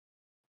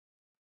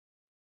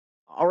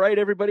All right,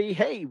 everybody.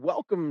 Hey,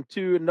 welcome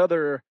to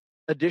another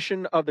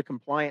edition of the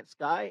Compliance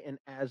Guy. And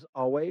as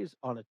always,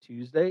 on a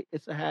Tuesday,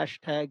 it's a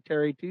hashtag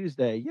Terry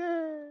Tuesday.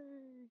 Yay!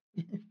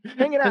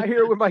 Hanging out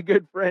here with my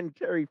good friend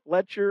Terry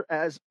Fletcher.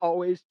 As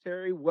always,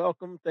 Terry,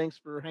 welcome. Thanks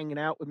for hanging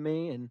out with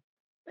me. And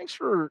thanks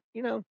for,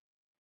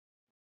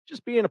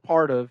 just being a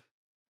part of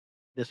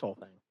this whole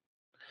thing.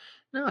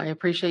 No, I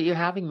appreciate you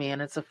having me, and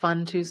it's a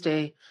fun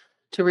Tuesday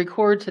to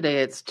record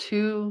today. It's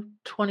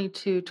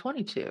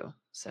 2/22/22,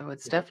 so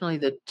it's Yep. definitely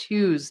the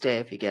Tuesday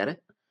if you get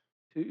it.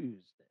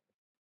 Tuesday.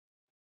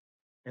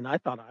 And I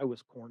thought I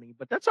was corny,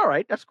 but that's all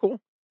right. That's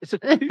cool. It's a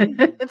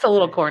It's a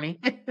little Tuesday. corny.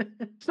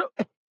 So,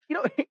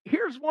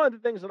 here's one of the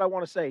things that I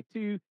want to say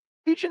to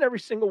each and every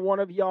single one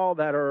of y'all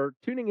that are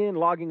tuning in,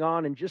 logging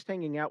on, and just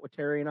hanging out with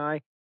Terry and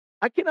I.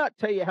 I cannot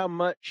tell you how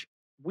much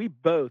we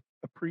both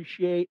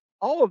appreciate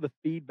all of the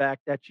feedback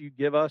that you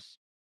give us,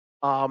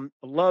 the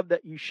love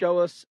that you show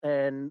us,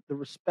 and the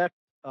respect.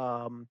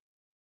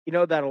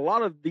 That a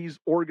lot of these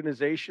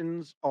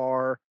organizations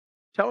are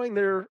telling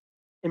their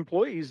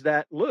employees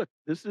that, look,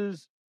 this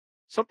is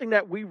something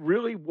that we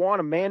really want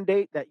to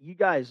mandate that you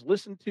guys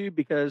listen to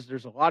because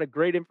there's a lot of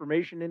great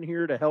information in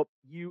here to help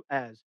you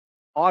as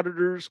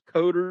auditors,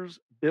 coders,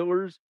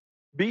 billers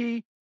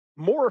be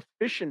more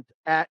efficient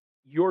at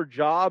your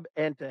job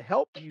and to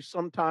help you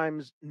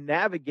sometimes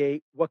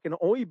navigate what can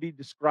only be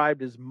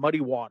described as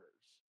muddy waters.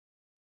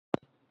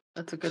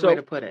 That's a good way So,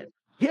 to put it.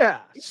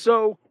 yeah.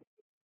 So,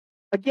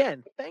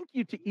 again, thank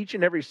you to each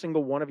and every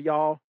single one of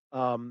y'all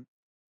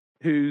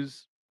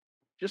who's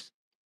just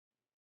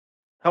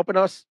helping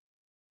us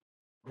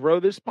grow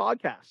this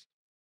podcast.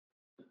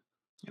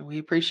 We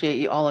appreciate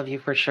you, all of you,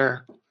 for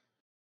sure.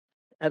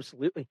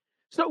 Absolutely.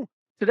 So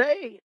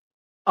today,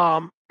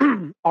 our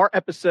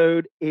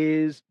episode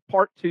is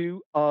part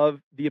 2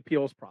 of the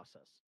appeals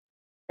process.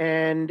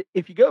 And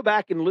if you go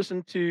back and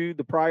listen to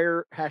the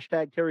prior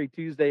hashtag Terry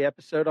Tuesday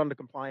episode on the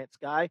Compliance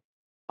Guy,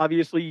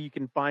 obviously you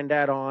can find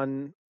that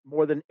on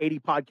more than 80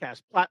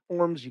 podcast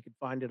platforms. You can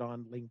find it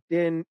on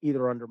LinkedIn,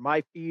 either under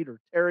my feed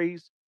or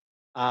Terry's.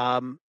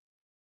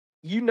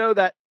 You know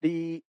that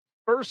the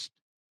first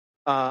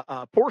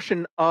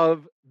portion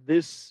of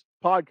this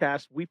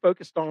podcast, we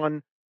focused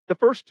on the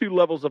first 2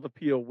 levels of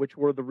appeal, which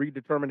were the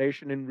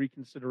redetermination and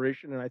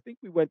reconsideration. And I think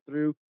we went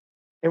through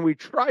and we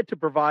tried to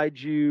provide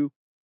you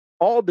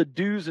all the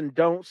do's and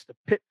don'ts, the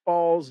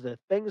pitfalls, the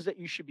things that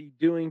you should be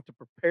doing to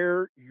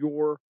prepare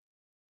your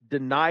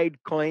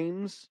denied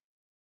claims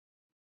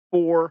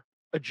for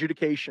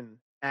adjudication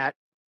at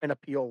an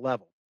appeal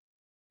level.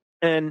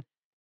 And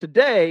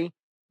today,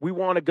 we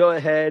want to go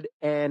ahead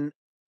and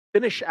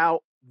finish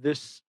out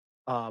this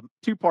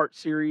 2-part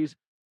series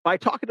by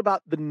talking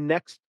about the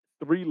next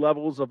 3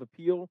 levels of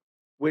appeal,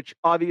 which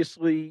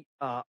obviously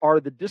are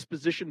the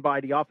disposition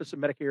by the Office of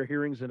Medicare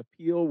Hearings and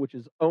Appeal, which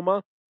is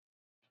OMA.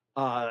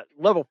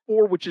 Level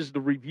 4, which is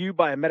the review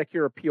by a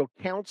Medicare Appeal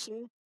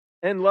Council.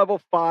 And level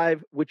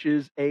 5, which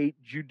is a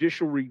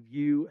judicial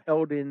review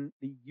held in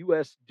the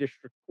U.S.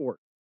 District Court.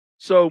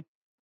 So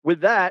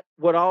with that,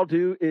 what I'll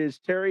do is,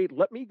 Terry,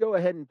 let me go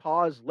ahead and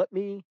pause. Let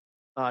me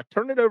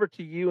turn it over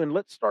to you, and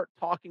let's start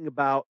talking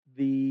about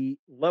the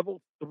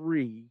level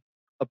 3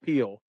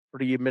 appeal for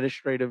the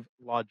administrative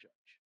law judge.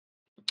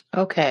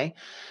 Okay.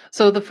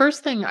 So the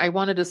first thing I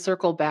wanted to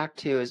circle back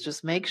to is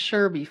just make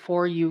sure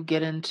before you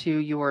get into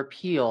your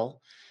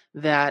appeal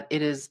that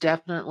it is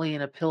definitely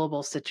an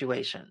appealable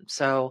situation.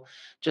 So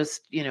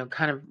just,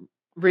 kind of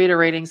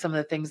reiterating some of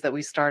the things that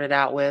we started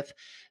out with,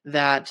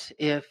 that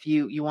if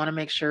you want to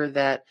make sure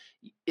that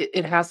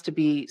it has to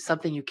be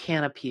something you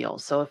can appeal.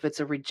 So if it's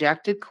a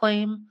rejected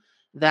claim,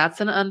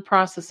 that's an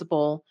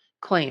unprocessable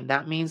claim.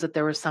 That means that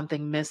there was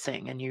something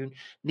missing and you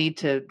need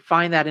to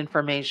find that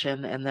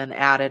information and then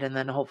add it and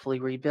then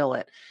hopefully rebill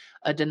it.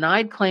 A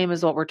denied claim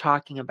is what we're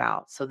talking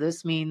about. So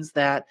this means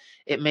that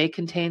it may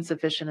contain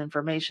sufficient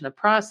information to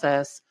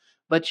process,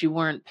 but you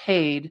weren't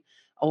paid,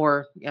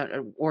 or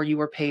you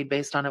were paid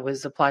based on it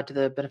was applied to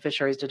the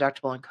beneficiary's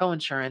deductible and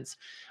coinsurance,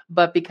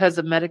 but because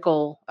of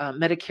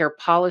Medicare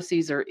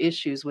policies or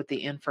issues with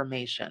the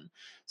information.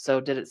 So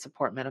did it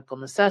support medical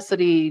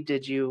necessity?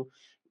 Did you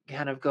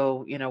kind of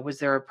go, was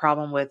there a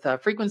problem with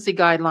frequency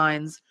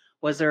guidelines?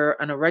 Was there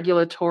a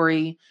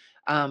regulatory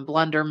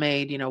blunder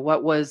made?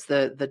 What was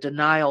the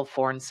denial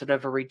for instead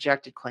of a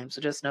rejected claim? So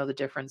just know the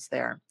difference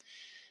there.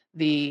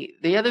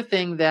 The other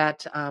thing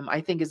that I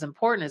think is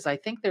important is I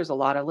think there's a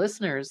lot of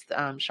listeners,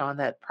 Sean,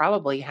 that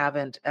probably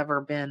haven't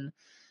ever been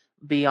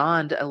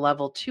beyond a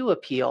level 2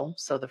 appeal.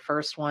 So the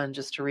first one,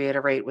 just to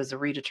reiterate, was a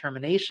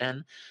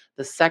redetermination.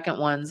 The second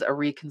one's a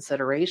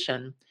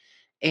reconsideration.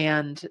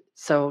 And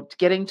so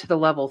getting to the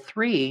level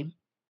 3,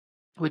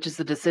 which is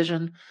the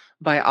decision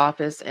by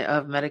Office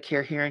of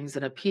Medicare Hearings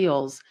and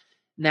Appeals,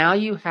 now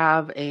you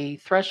have a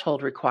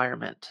threshold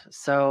requirement.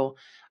 So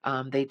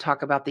they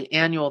talk about the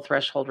annual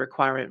threshold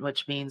requirement,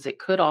 which means it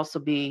could also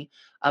be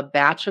a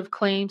batch of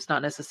claims,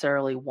 not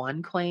necessarily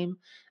one claim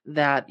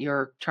that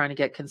you're trying to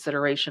get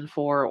consideration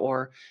for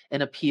or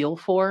an appeal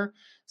for.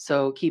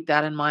 So keep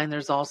that in mind.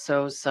 There's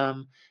also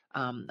some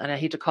and I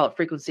hate to call it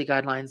frequency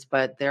guidelines,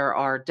 but there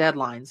are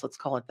deadlines, let's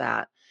call it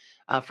that,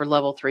 for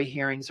level 3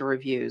 hearings or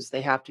reviews.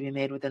 They have to be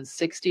made within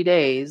 60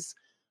 days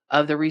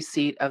of the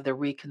receipt of the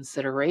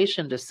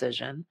reconsideration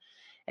decision.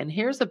 And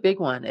here's a big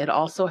one. It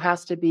also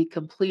has to be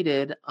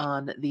completed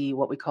on the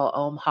what we call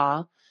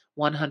OMHA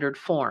 100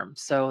 form.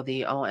 So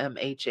the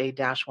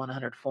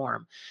OMHA-100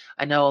 form.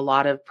 I know a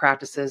lot of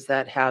practices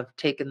that have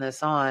taken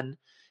this on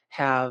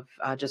have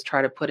just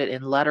tried to put it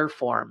in letter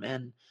form,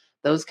 and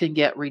those can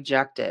get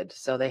rejected.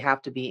 So they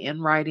have to be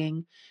in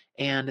writing,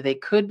 and they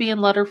could be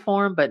in letter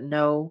form, but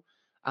know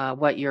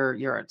what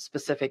your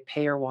specific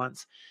payer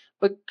wants.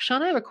 But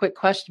Sean, I have a quick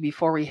question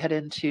before we head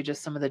into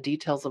just some of the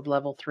details of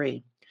level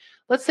 3.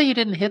 Let's say you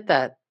didn't hit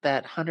that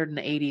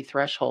 180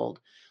 threshold,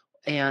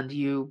 and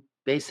you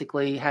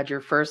basically had your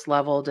first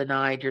level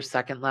denied, your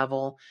second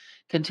level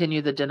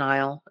continue the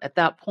denial. At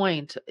that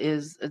point,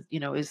 is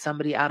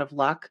somebody out of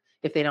luck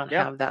if they don't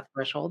Yeah, have that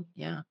threshold?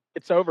 Yeah,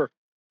 it's over.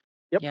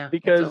 Yep, yeah,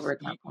 it's over because at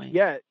that point.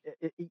 yeah,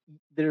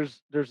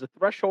 there's a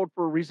threshold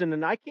for a reason,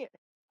 and I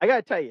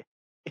gotta tell you,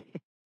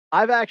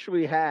 I've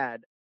actually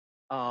had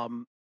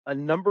um, a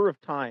number of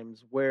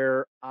times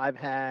where I've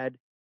had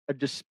a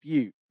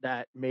dispute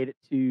that made it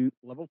to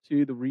level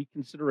 2, the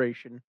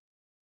reconsideration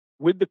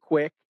with the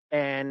quick,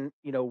 and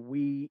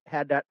we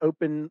had that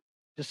open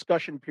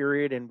discussion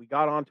period, and we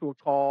got onto a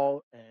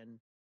call, and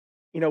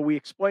we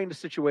explained the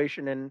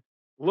situation, and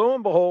lo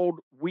and behold,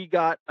 we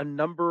got a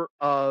number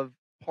of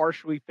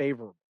partially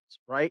favorables,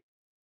 right?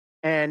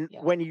 And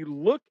Yeah. when you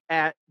look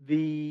at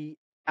the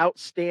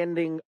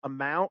outstanding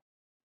amount,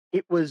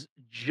 it was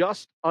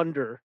just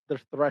under the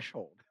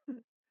threshold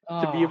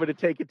to be able Oh. to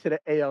take it to the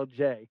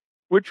ALJ,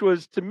 which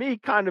was to me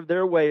kind of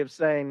their way of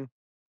saying,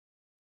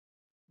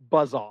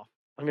 buzz off.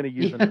 I'm going to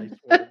use a Yeah. nice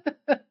word,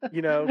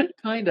 you know,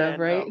 Kind of,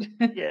 and right?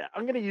 yeah,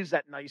 I'm going to use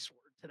that nice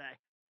word today.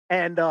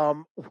 And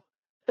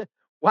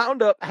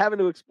wound up having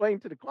to explain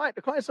to the client.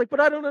 The client's like,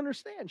 but I don't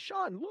understand.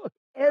 Sean, look,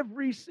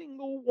 every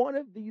single one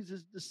of these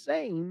is the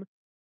same,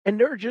 and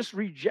they're just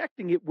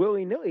rejecting it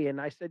willy nilly. And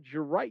I said,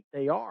 you're right,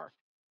 they are.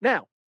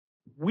 Now,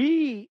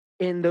 we,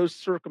 in those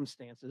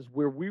circumstances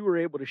where we were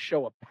able to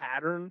show a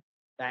pattern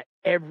that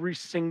every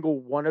single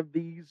one of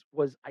these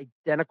was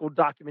identical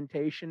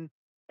documentation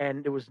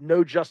and there was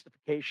no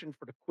justification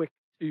for the quick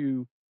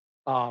to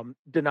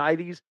deny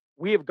these,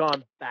 we have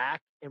gone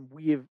back and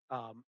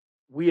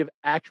we have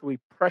actually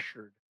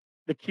pressured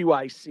the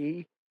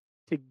QIC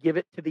to give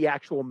it to the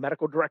actual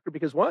medical director,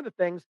 because one of the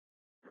things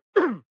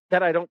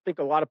that I don't think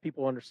a lot of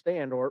people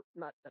understand, or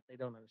not that they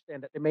don't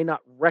understand, that they may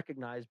not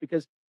recognize,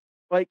 because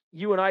like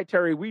you and I,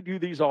 Terry, we do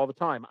these all the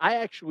time.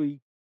 I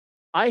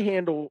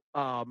handle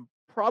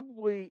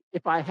probably,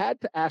 if I had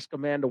to ask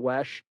Amanda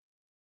Wesh,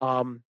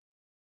 um,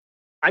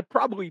 I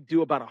probably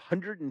do about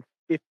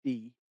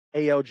 150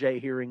 ALJ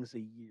hearings a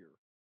year.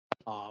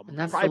 And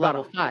that's Probably the about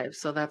level 5,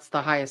 so that's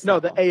the highest no,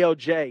 the level.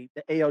 ALJ,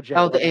 the ALJ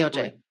Oh, the level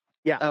 3. AOJ.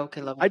 Yeah. Oh,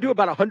 okay, level I do 3.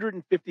 about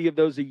 150 of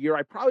those a year.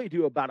 I probably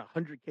do about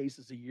 100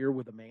 cases a year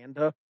with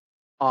Amanda.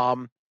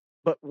 Um,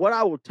 but what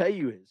I will tell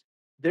you is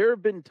there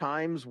have been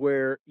times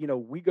where,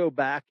 we go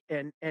back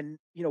and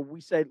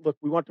we say, look,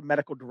 we want the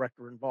medical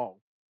director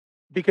involved.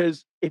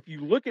 Because if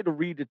you look at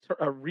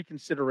a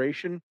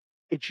reconsideration,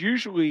 it's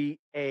usually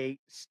a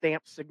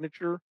stamped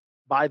signature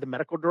by the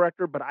medical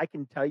director. But I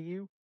can tell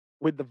you,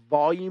 with the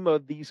volume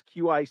of these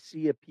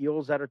QIC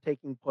appeals that are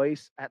taking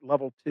place at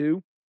level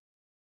 2,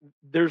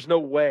 there's no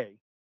way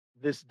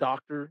this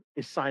doctor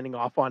is signing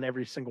off on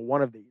every single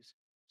one of these.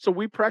 So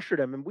we pressured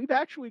him, and we've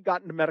actually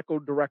gotten the medical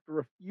director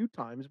a few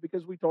times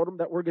because we told him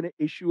that we're going to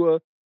issue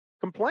a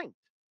complaint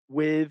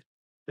with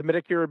the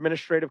Medicare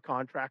administrative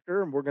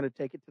contractor, and we're going to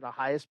take it to the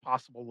highest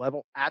possible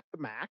level at the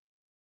MAC,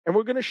 and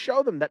we're going to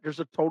show them that there's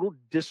a total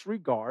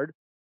disregard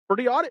for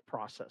the audit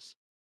process.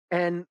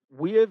 And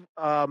we have,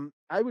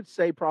 I would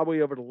say,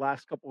 probably over the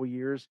last couple of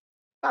years,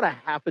 about a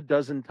half a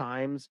dozen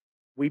times,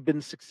 we've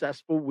been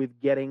successful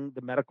with getting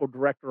the medical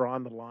director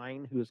on the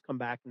line, who has come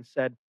back and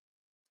said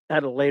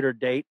at a later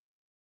date,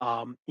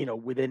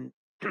 within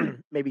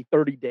maybe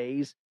 30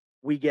 days,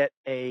 we get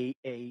a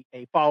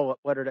follow up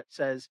letter that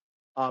says,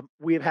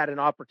 we have had an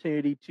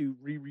opportunity to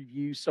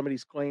re-review some of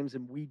these claims,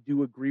 and we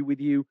do agree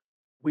with you.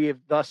 We have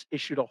thus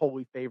issued a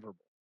wholly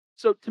favorable.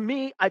 So to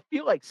me, I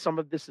feel like some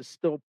of this is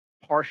still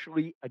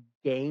partially a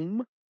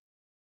game.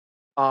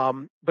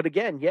 But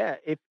again, yeah,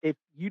 if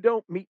you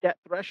don't meet that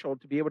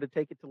threshold to be able to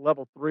take it to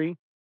level 3,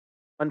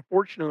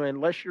 unfortunately,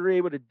 unless you're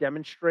able to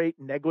demonstrate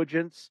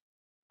negligence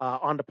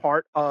on the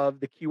part of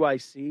the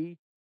QIC,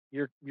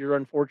 you're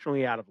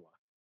unfortunately out of luck.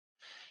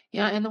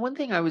 Yeah, and the one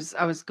thing I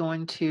was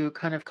going to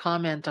kind of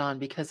comment on,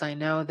 because I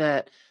know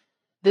that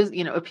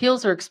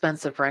appeals are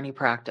expensive for any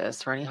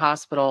practice, for any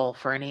hospital,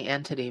 for any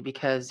entity,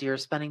 because you're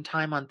spending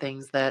time on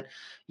things that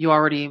you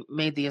already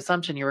made the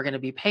assumption you were going to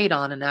be paid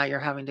on, and now you're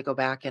having to go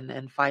back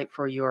and fight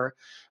for your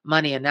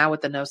money. And now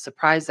with the No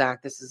Surprise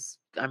Act, this is,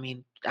 I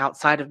mean,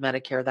 outside of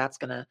Medicare, that's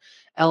going to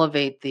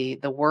elevate the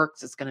work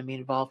that's going to be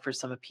involved for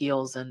some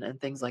appeals and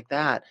things like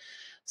that.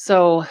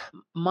 So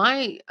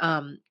my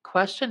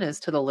question is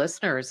to the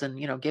listeners,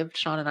 and give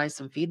Sean and I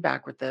some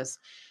feedback with this.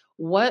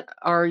 What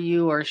are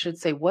you, or I should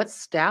say, what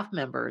staff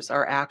members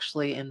are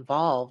actually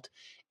involved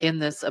in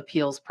this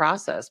appeals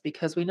process?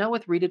 Because we know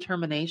with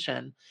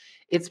redetermination,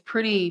 it's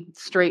pretty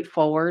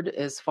straightforward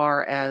as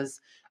far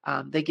as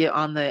they get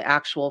on the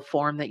actual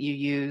form that you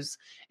use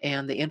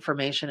and the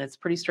information. It's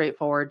pretty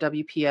straightforward.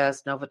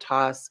 WPS,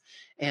 Novitas,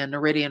 and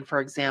Noridian,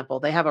 for example,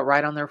 they have it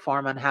right on their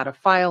form on how to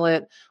file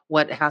it,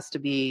 what has to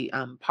be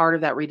part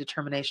of that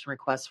redetermination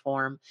request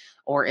form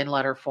or in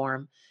letter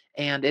form.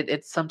 And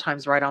it's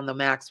sometimes right on the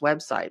MAX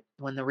website.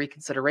 When the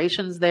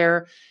reconsideration's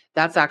there,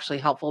 that's actually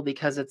helpful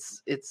because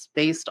it's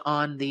based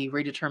on the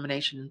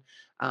redetermination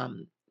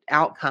um,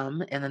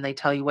 outcome, and then they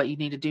tell you what you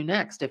need to do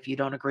next if you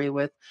don't agree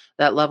with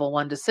that level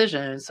 1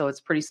 decision. And so it's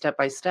pretty step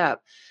by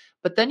step.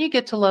 But then you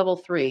get to level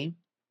 3,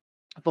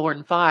 4,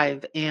 and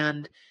 5,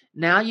 and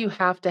now you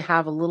have to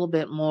have a little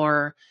bit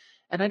more,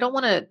 and I don't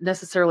want to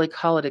necessarily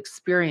call it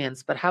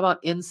experience, but how about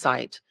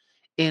insight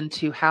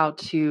into how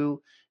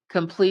to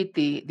complete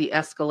the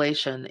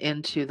escalation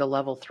into the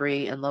level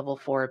 3 and level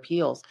 4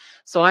 appeals.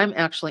 So I'm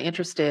actually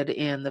interested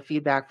in the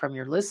feedback from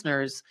your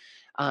listeners.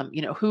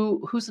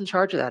 Who's in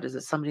charge of that? Is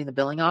it somebody in the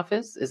billing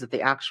office? Is it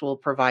the actual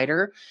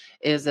provider?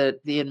 Is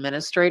it the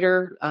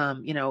administrator?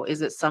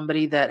 Is it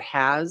somebody that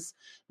has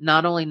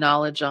not only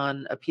knowledge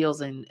on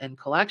appeals and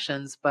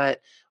collections,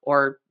 but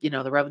or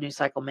the revenue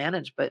cycle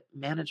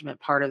management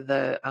part of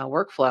the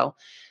workflow,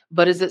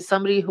 but is it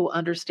somebody who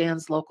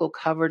understands local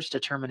coverage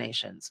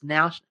determinations,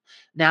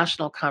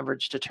 national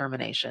coverage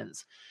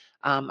determinations?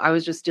 I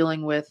was just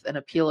dealing with an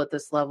appeal at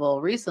this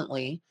level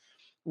recently,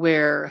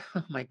 where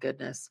oh my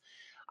goodness,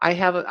 I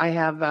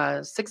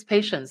have 6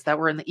 patients that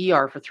were in the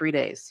ER for 3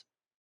 days.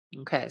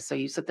 Okay, so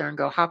you sit there and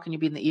go, how can you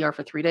be in the ER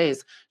for 3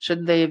 days?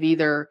 Shouldn't they have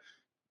either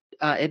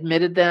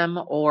admitted them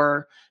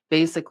or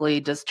basically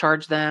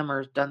discharged them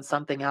or done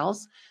something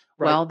else?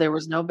 Right. Well, there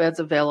was no beds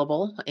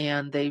available,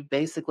 and they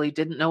basically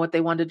didn't know what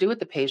they wanted to do with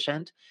the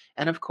patient.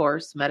 And of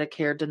course,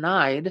 Medicare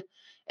denied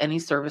any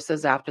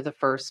services after the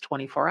first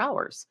 24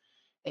 hours.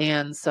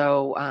 And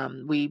so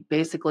we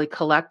basically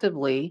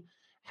collectively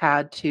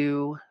had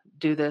to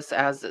do this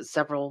as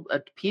several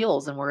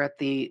appeals, and we were at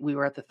the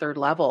 3rd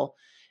level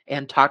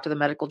and talked to the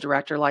medical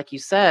director, like you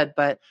said,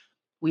 but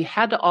we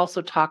had to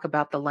also talk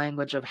about the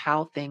language of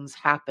how things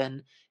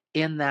happen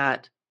in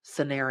that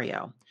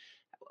scenario.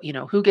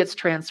 Who gets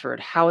transferred?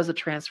 How does a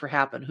transfer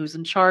happen? Who's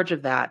in charge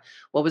of that?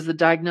 What was the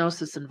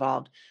diagnosis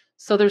involved?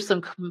 So there's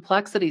some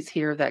complexities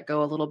here that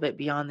go a little bit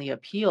beyond the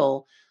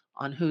appeal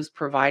on who's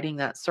providing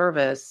that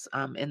service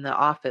in the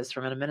office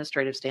from an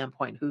administrative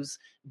standpoint, who's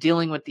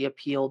dealing with the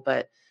appeal,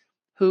 but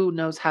who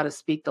knows how to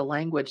speak the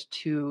language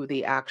to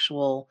the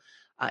actual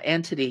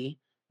entity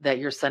that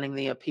you're sending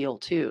the appeal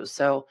to.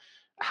 So,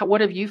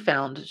 what have you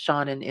found,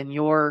 Sean, in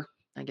your,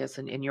 I guess,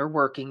 in your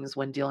workings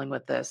when dealing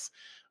with this?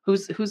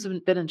 Who's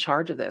been in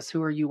charge of this?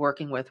 Who are you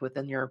working with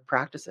within your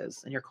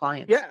practices and your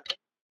clients? Yeah.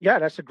 Yeah,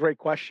 that's a great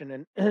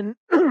question. And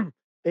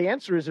the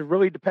answer is it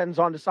really depends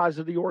on the size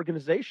of the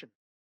organization.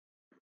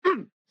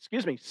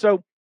 Excuse me.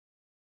 So,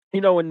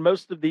 in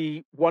most of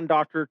the 1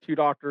 doctor, 2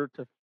 doctor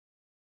to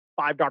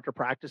 5 doctor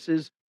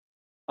practices,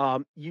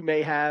 you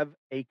may have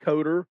a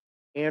coder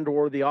and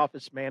or the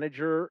office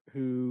manager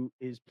who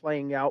is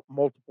playing out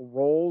multiple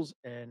roles,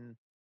 and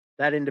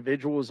that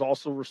individual is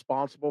also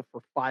responsible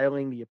for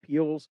filing the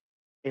appeals.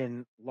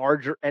 In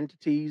larger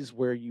entities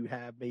where you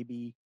have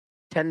maybe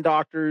 10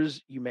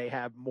 doctors, you may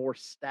have more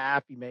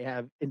staff, you may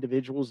have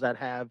individuals that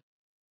have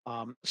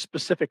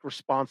specific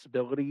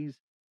responsibilities,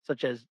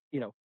 such as,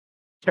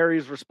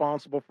 Terry's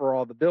responsible for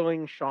all the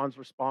billing. Sean's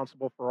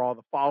responsible for all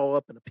the follow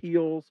up and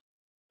appeals.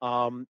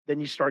 Then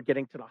you start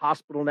getting to the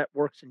hospital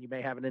networks, and you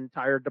may have an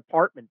entire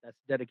department that's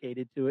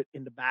dedicated to it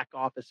in the back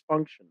office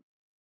function.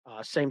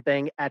 Same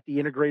thing at the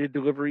integrated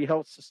delivery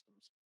health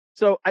systems.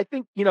 So I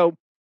think,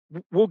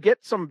 we'll get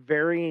some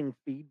varying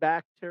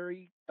feedback,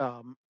 Terry,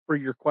 for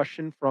your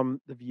question from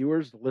the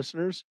viewers, the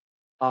listeners,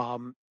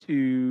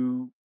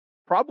 to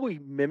probably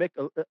mimic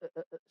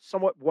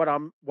somewhat what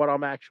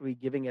I'm actually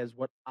giving as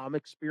what I'm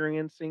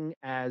experiencing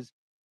as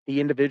the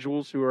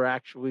individuals who are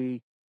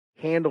actually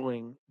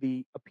handling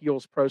the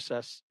appeals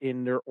process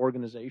in their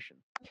organization.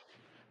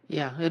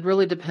 Yeah, it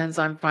really depends,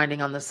 I'm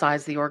finding, on the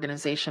size of the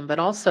organization, but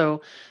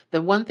also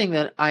the one thing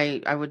that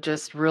I would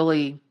just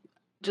really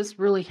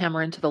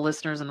hammer into the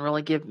listeners and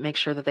really make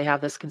sure that they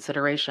have this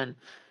consideration.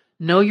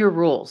 Know your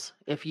rules.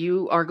 If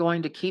you are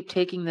going to keep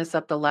taking this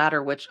up the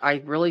ladder, which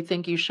I really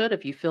think you should,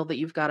 if you feel that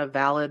you've got a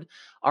valid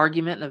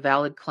argument and a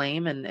valid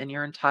claim, and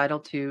you're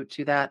entitled to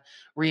that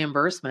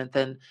reimbursement,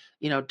 then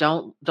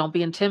don't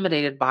be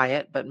intimidated by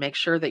it, but make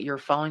sure that you're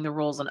following the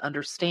rules and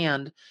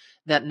understand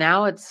that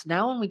now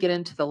when we get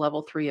into the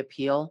level 3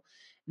 appeal,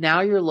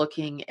 now you're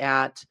looking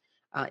at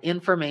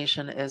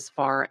information as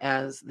far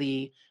as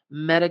the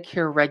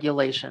Medicare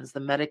regulations, the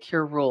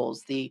Medicare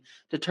rules, the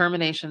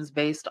determinations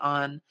based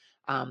on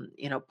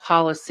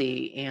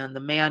policy and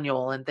the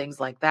manual and things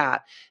like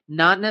that.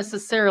 Not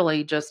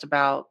necessarily just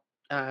about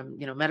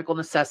medical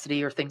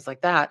necessity or things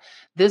like that.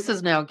 This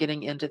is now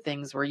getting into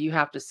things where you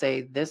have to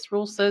say, this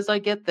rule says I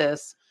get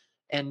this,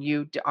 and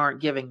you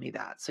aren't giving me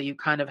that. So you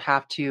kind of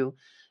have to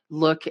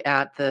look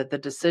at the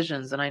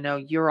decisions. And I know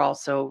you're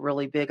also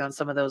really big on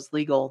some of those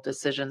legal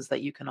decisions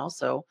that you can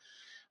also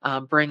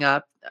bring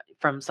up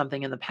from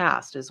something in the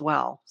past as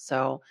well.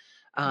 So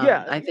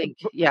Yeah, I think,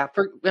 but yeah,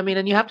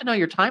 and you have to know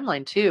your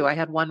timeline too. I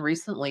had one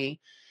recently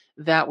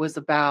that was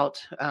about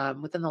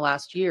within the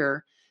last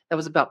year that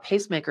was about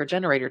pacemaker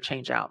generator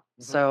change out.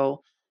 mhm.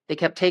 So they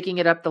kept taking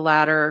it up the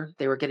ladder.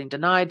 They were getting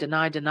denied,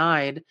 denied,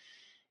 denied.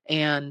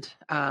 And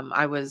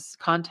I was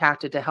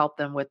contacted to help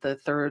them with the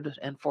third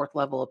and fourth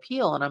level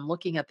appeal. And I'm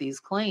looking at these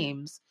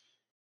claims,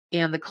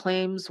 and the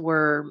claims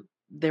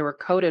they were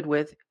coded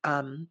with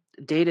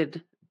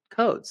dated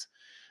codes.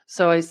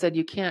 So I said,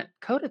 you can't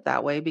code it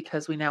that way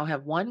because we now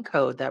have one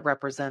code that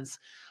represents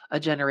a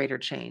generator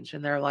change.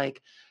 And they're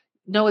like,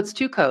 no, it's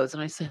two codes.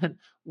 And I said,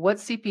 what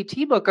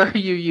CPT book are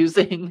you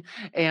using?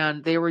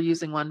 And they were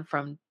using one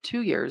from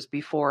 2 years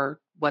before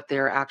what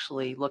they're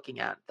actually looking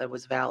at that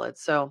was valid.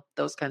 So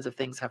those kinds of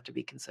things have to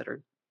be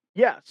considered.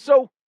 yeah.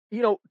 So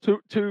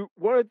to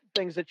one of the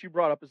things that you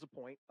brought up is a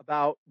point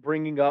about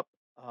bringing up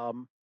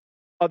um,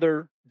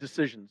 other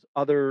decisions,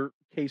 other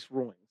case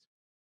rulings.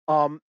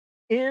 Um,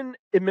 in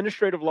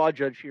administrative law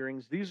judge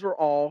hearings, these are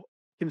all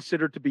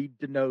considered to be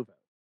de novo.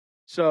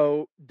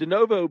 So de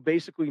novo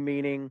basically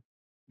meaning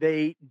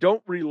they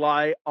don't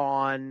rely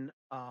on,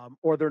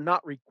 or they're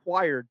not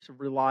required to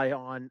rely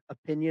on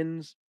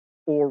opinions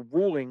or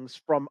rulings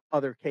from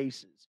other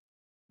cases,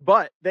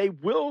 but they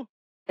will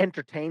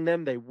entertain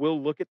them. They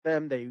will look at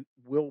them. They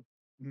will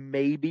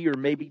maybe or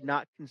maybe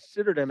not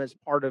consider them as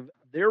part of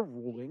their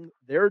ruling,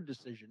 their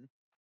decision.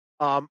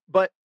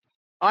 But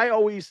I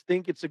always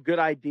think it's a good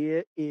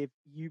idea if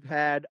you've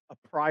had a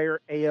prior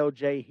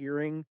ALJ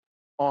hearing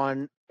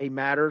on a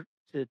matter,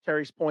 to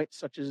Terry's point,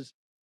 such as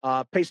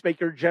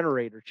pacemaker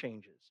generator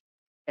changes,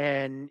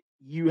 and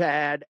you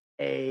had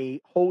a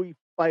wholly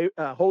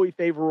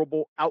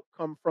favorable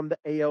outcome from the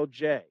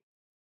ALJ.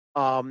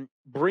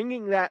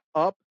 Bringing that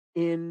up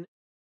in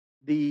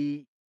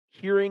the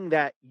hearing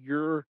that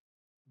you're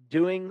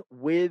doing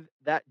with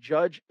that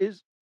judge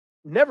is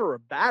never a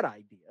bad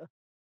idea.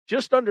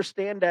 Just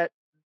understand that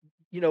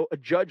a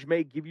judge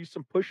may give you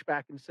some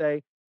pushback and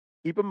say,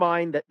 keep in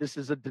mind that this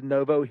is a de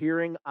novo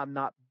hearing. I'm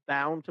not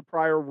bound to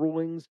prior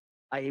rulings.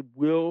 I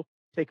will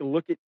take a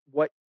look at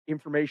what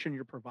information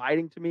you're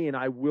providing to me and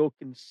I will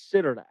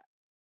consider that.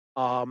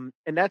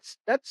 And that's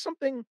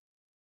something,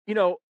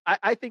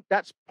 I think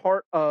that's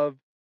part of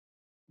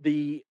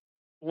the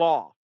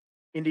flaw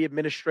in the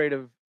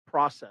administrative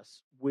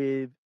process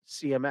with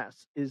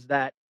CMS is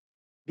that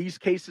these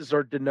cases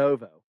are de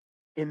novo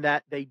in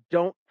that they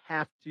don't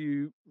have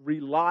to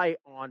rely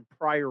on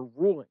prior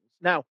rulings.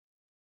 Now,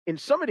 in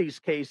some of these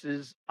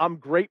cases, I'm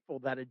grateful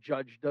that a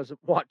judge doesn't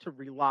want to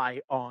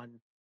rely on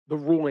the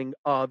ruling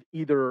of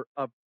either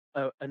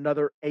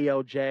another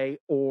ALJ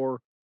or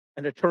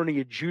an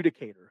attorney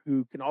adjudicator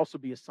who can also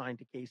be assigned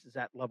to cases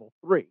at level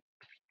 3.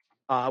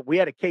 We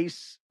had a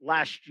case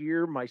last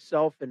year,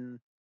 myself and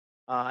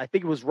I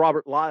think it was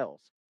Robert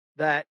Lyles,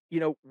 that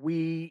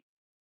we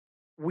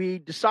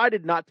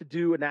decided not to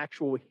do an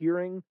actual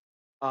hearing,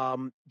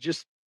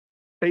 just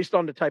based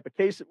on the type of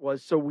case it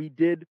was. So we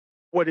did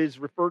what is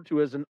referred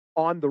to as an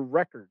on the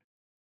record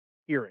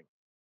hearing,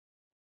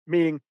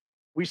 meaning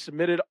we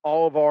submitted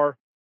all of our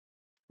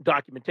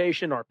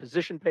documentation, our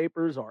position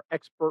papers, our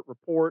expert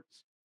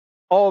reports,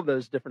 all of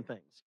those different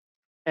things.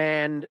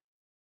 And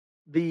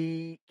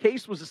the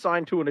case was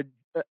assigned to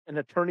an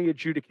attorney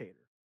adjudicator.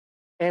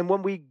 And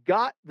when we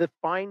got the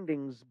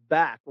findings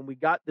back, when we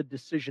got the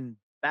decision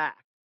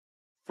back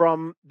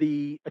from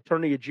the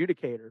attorney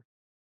adjudicator,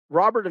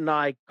 Robert and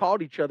I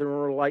called each other and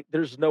were like,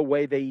 there's no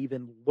way they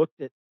even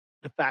looked at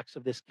the facts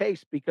of this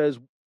case because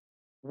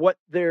what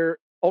their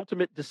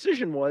ultimate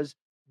decision was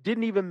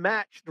didn't even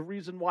match the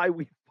reason why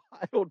we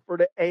filed for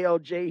the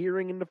ALJ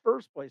hearing in the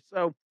first place.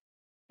 So,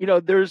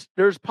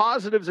 there's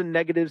positives and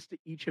negatives to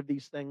each of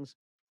these things.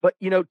 But,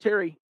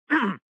 Terry,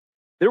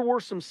 there were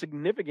some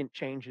significant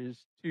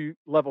changes to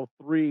level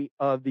 3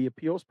 of the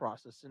appeals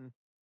process. And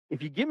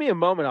if you give me a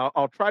moment,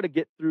 I'll try to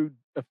get through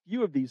a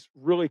few of these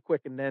really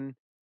quick. And then,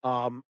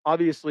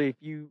 obviously, if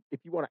you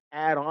want to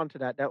add on to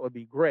that, that would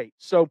be great.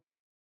 So,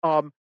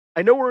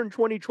 I know we're in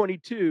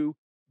 2022,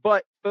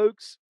 but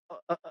folks,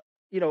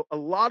 a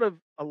lot of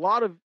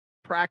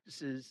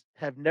practices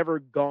have never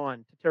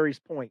gone, to Terry's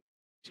point,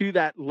 to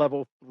that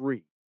level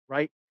 3,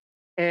 right?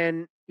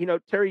 And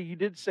Terry, you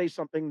did say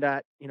something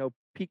that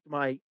piqued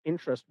my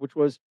interest, which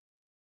was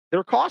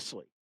they're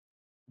costly.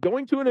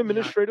 Going to an Yeah.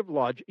 administrative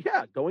lodge,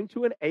 yeah, going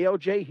to an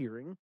ALJ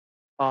hearing,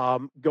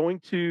 going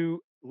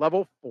to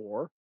level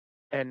 4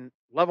 and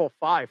level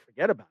 5,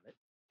 forget about it.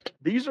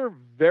 These are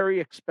very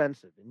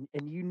expensive,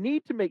 and you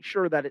need to make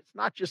sure that it's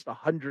not just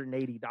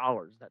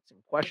 $180 that's in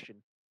question,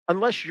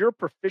 unless you're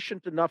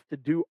proficient enough to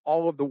do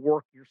all of the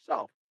work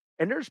yourself.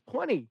 And there's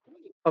plenty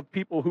of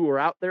people who are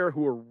out there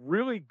who are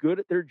really good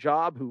at their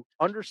job, who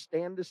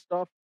understand this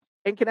stuff.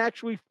 and can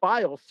actually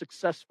file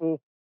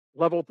successful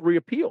level 3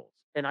 appeals.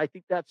 And I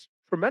think that's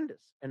tremendous.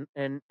 And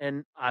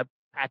I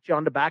pat you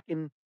on the back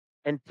and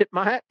tip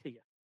my hat to you.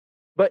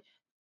 But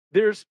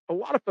there's a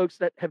lot of folks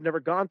that have never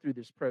gone through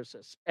this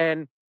process.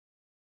 And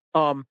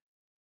um,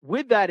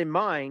 with that in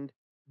mind,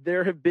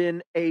 there have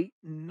been a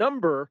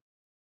number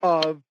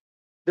of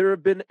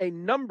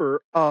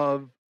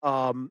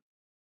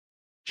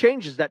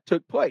changes that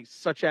took place,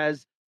 such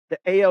as the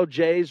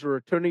ALJs or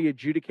attorney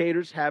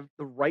adjudicators have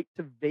the right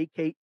to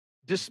vacate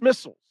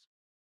dismissals.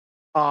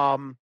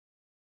 Um,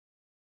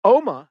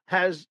 OMA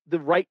has the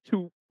right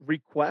to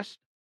request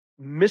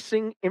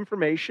missing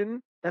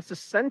information that's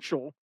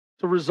essential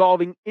to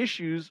resolving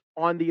issues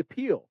on the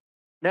appeal.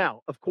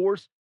 Now, of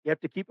course, you have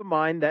to keep in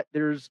mind that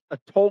there's a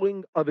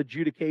tolling of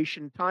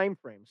adjudication time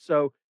frame.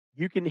 So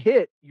you can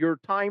hit your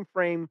time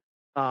frame,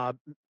 uh,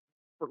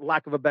 for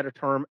lack of a better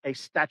term, a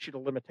statute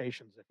of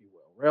limitations, if you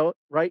will,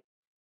 right?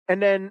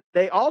 And then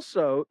they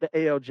also, the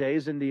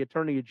ALJs and the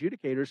attorney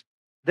adjudicators,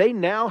 they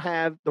now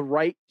have the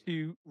right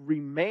to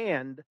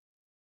remand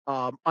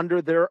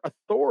under their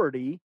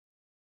authority,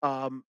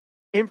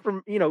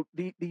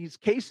 these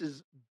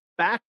cases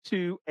back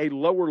to a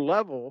lower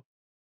level,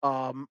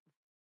 um,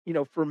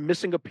 for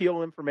missing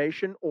appeal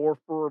information or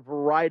for a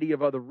variety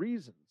of other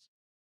reasons.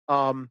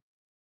 Um,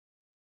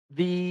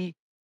 the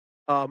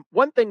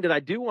one thing that I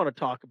do want to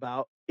talk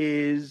about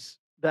is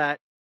that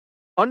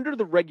under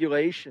the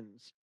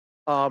regulations,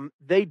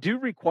 they do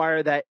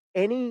require that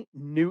any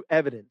new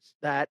evidence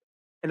that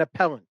an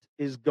appellant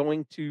is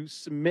going to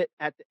submit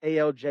at the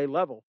ALJ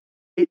level,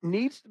 it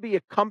needs to be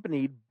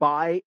accompanied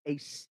by a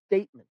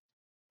statement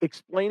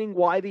explaining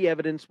why the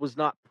evidence was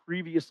not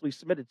previously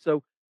submitted.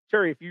 So,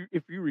 Terry,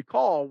 if you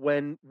recall,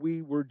 when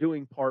we were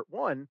doing part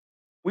one,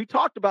 we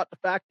talked about the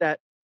fact that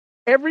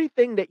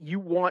everything that you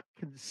want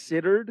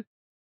considered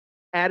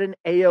at an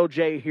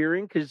ALJ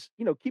hearing, because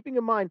keeping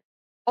in mind,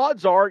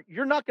 odds are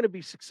you're not going to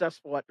be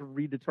successful at the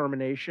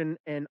redetermination,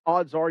 and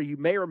odds are you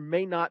may or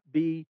may not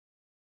be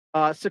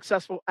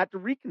successful at the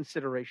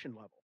reconsideration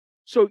level.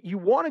 So you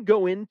want to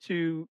go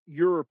into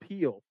your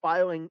appeal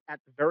filing at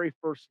the very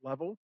first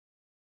level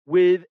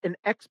with an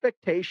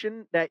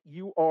expectation that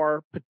you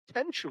are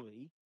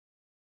potentially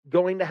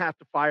going to have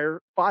to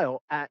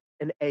file at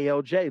an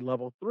ALJ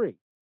level 3.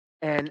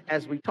 And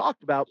as we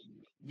talked about,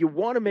 you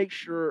want to make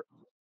sure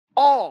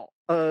all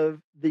of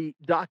the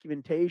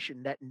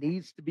documentation that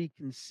needs to be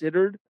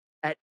considered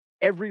at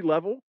every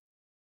level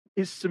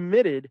is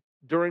submitted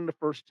during the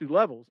first 2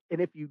 levels.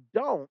 And if you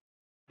don't,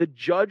 the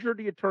judge or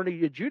the attorney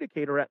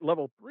adjudicator at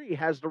level 3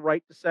 has the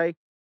right to say,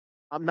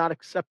 I'm not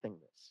accepting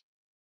this.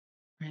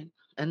 Right.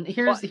 And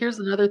But here's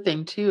another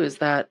thing too is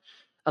that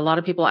a lot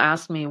of people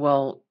ask me,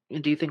 well,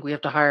 do you think we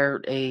have to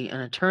hire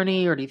an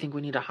attorney or do you think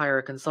we need to hire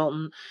a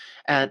consultant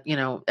at,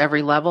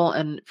 every level?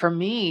 And for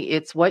me,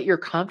 it's what you're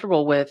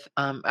comfortable with.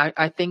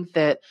 I think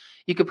that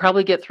you could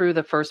probably get through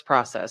the first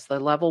process. The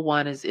level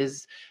one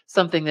is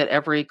something that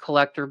every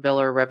collector,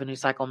 biller, revenue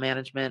cycle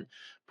management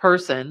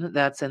person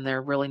that's in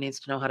there really needs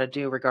to know how to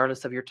do,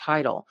 regardless of your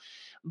title.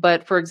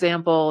 But for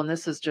example, and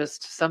this is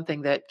just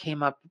something that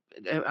came up,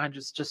 I'm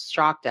just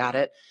shocked at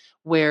it,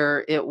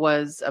 where it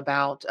was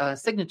about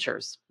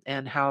signatures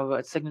and how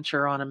a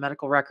signature on a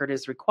medical record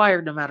is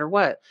required no matter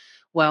what.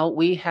 Well,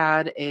 we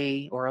had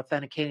or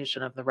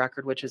authentication of the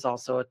record, which is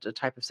also a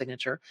type of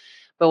signature.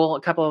 But well,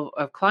 a couple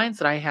of clients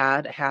that I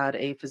had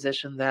a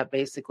physician that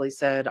basically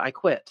said, I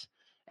quit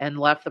and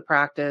left the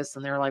practice.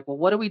 And they're like, well,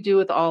 what do we do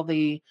with all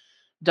the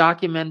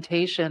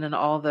documentation and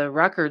all the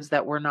records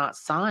that were not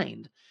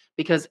signed?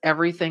 Because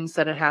everything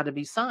said it had to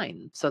be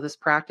signed. So this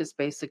practice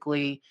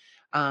basically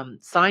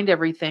signed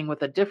everything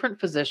with a different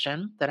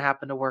physician that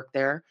happened to work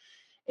there.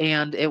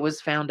 And it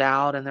was found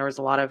out, and there was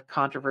a lot of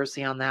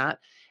controversy on that.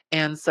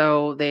 And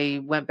so they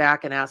went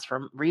back and asked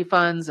for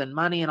refunds and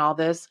money and all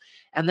this.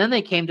 And then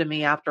they came to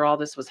me after all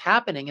this was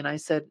happening. And I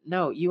said,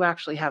 no, you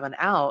actually have an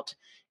out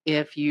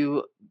if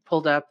you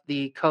pulled up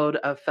the code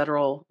of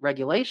federal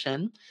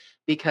regulation,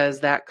 because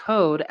that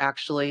code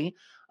actually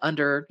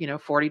under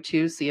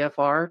 42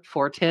 CFR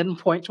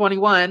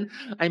 410.21.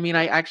 I mean,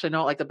 I actually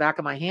know it like the back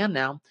of my hand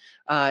now.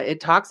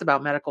 It talks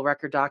about medical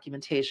record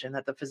documentation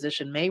that the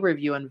physician may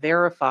review and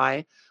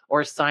verify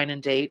or sign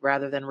and date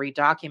rather than read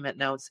document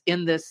notes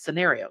in this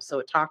scenario. So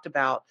it talked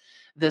about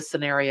this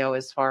scenario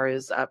as far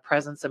as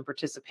presence and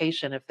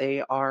participation if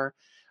they are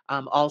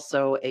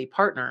also a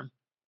partner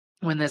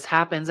when this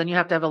happens, and you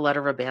have to have a letter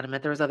of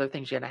abandonment. There's other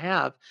things you had to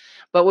have.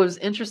 But what was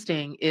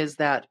interesting is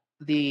that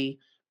the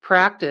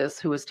practice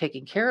who was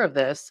taking care of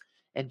this,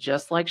 and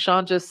just like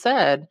Sean just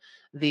said,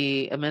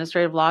 the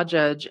administrative law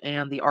judge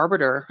and the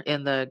arbiter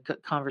in the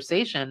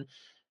conversation,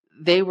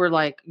 they were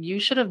like, you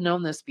should have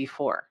known this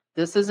before.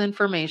 This is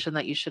information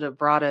that you should have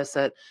brought us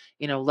at,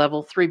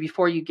 level 3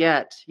 before you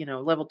get,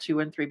 level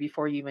 2 and 3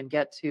 before you even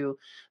get to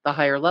the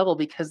higher level,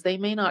 because they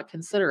may not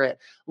consider it.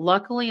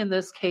 Luckily, in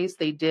this case,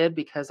 they did,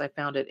 because I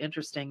found it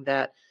interesting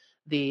that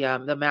the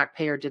MAC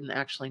payer didn't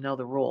actually know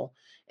the rule.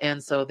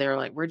 And so they're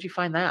like, where'd you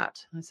find that?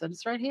 I said,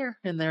 it's right here.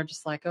 And they're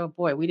just like, oh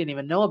boy, we didn't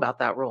even know about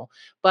that rule.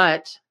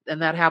 But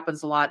and that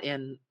happens a lot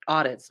in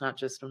audits, not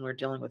just when we're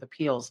dealing with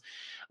appeals.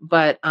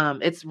 But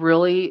it's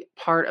really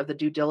part of the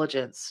due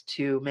diligence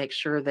to make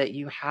sure that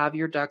you have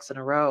your ducks in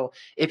a row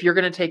if you're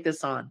going to take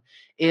this on.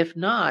 If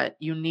not,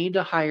 you need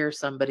to hire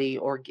somebody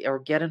or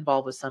get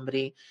involved with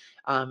somebody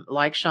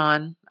like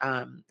Sean.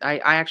 I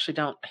actually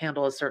don't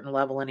handle a certain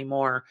level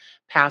anymore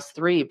past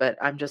 3, but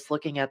I'm just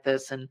looking at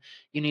this, and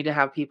you need to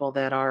have people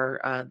that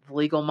are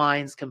legal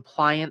minds,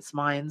 compliance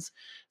minds.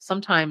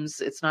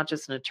 Sometimes it's not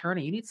just an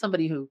attorney. You need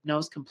somebody who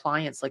knows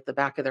compliance like the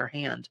back of their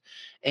hand.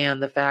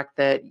 And the fact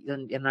that,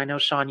 and I know,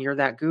 Sean, you're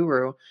that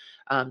guru,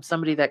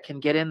 somebody that can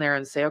get in there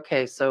and say,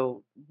 okay,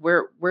 so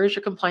where's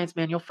your compliance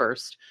manual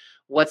first?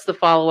 What's the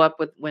follow-up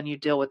with when you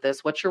deal with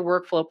this? What's your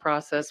workflow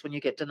process when you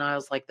get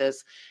denials like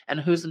this? And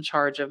who's in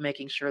charge of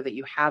making sure that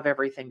you have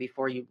everything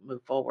before you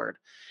move forward?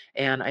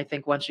 And I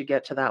think once you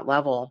get to that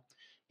level,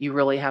 you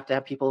really have to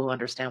have people who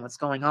understand what's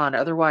going on.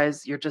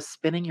 Otherwise, you're just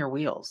spinning your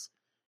wheels.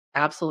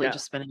 Absolutely Yeah.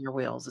 just spinning your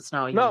wheels. It's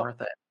not even No,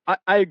 worth it.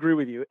 I agree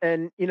with you.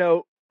 And,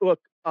 look,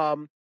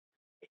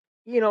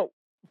 you know,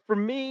 for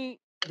me,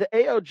 the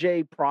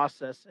ALJ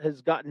process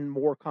has gotten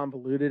more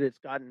convoluted. It's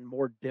gotten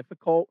more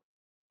difficult.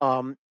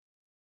 Um,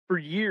 for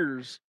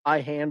years,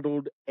 I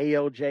handled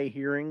ALJ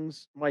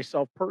hearings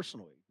myself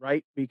personally,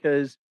 right?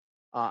 Because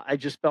I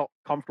just felt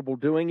comfortable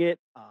doing it.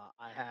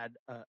 I had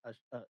a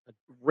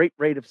great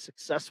rate of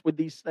success with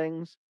these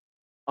things.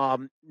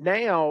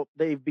 Now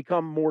they've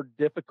become more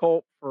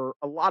difficult for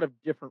a lot of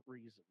different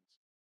reasons.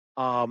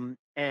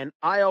 And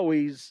I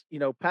always,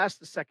 past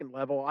the second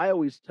level, I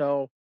always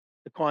tell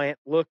the client,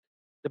 look,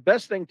 the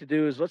best thing to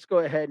do is let's go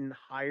ahead and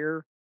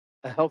hire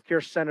a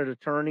healthcare centered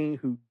attorney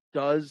who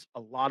does a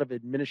lot of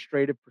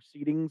administrative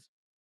proceedings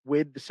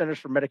with the Centers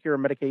for Medicare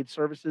and Medicaid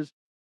Services.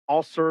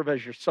 I'll serve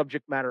as your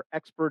subject matter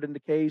expert in the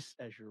case,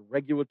 as your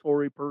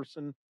regulatory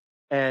person.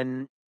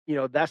 And,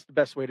 that's the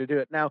best way to do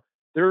it. Now,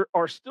 there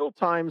are still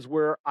times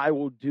where I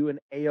will do an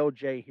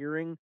ALJ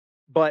hearing,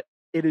 but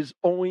it is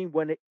only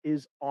when it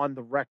is on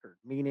the record,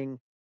 meaning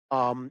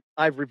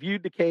I've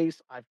reviewed the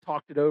case, I've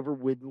talked it over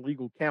with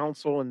legal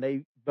counsel, and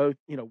they both,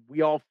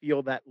 we all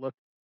feel that, look,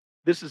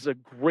 this is a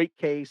great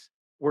case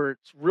where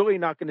it's really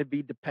not going to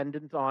be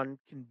dependent on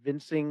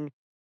convincing,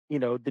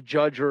 the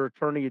judge or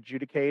attorney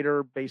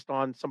adjudicator based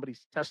on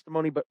somebody's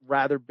testimony, but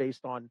rather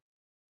based on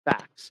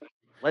facts.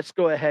 Let's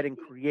go ahead and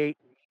create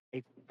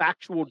a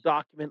factual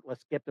document.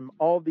 Let's get them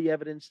all the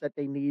evidence that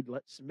they need.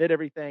 Let's submit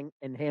everything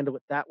and handle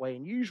it that way.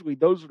 And usually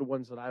those are the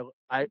ones that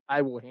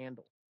I will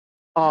handle.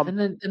 Um,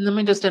 And let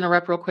me just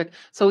interrupt real quick.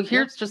 So yeah,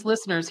 here's just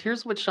listeners,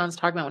 here's what Sean's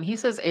talking about. When he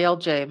says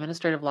ALJ,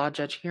 administrative law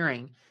judge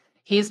hearing,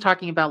 he's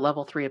talking about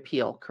level 3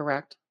 appeal,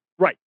 correct?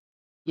 right,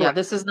 Yeah, correct.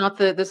 this is not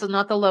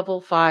the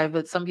level 5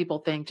 that some people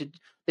think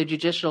the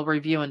judicial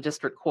review in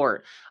district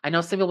court. I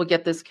know some people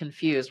get this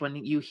confused when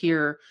you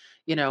hear,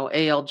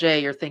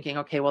 ALJ, you're thinking,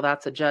 okay, well,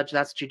 that's a judge,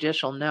 that's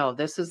judicial. No,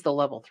 this is the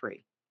level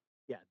 3.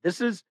 Yeah,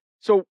 this is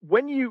so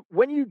when you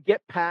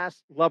get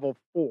past level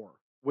 4,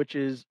 which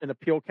is an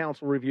appeal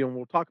council review, and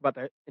we'll talk about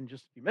that in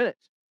just a few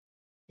minutes.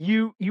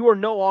 You are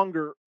no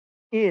longer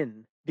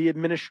in the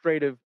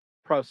administrative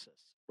process,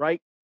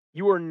 right?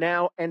 You are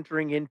now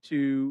entering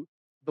into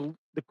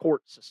the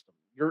court system.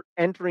 You're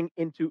entering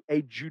into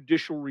a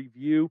judicial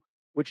review,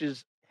 which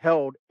is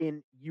held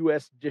in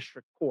U.S.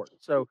 District Court.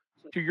 So,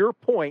 to your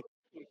point,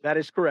 that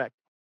is correct.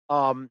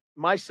 Does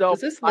Myself,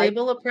 this I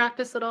label a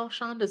practice at all,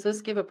 Sean? Does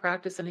this give a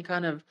practice any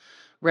kind of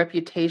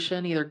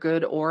reputation, either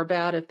good or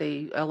bad, if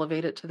they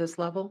elevate it to this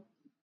level?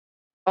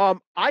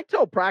 I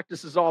tell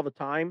practices all the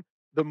time,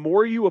 the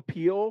more you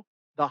appeal,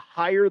 the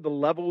higher the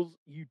levels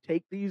you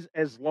take these,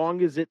 as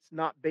long as it's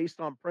not based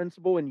on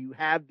principle and you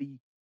have the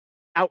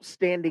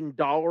outstanding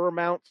dollar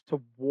amounts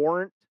to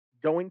warrant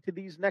going to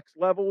these next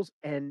levels,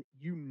 and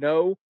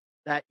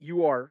that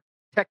you are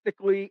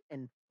technically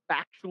and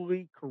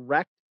factually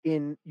correct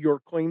in your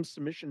claim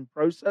submission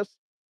process,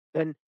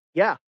 then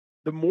yeah,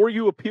 the more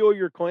you appeal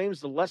your claims,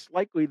 the less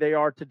likely they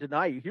are to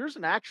deny you. Here's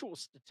an actual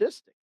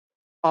statistic.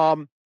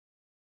 Um,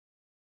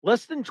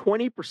 Less than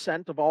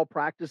 20% of all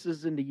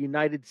practices in the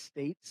United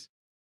States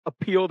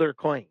appeal their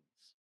claims.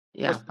 Less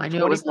Yeah, than I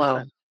knew it was low. 20%.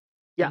 I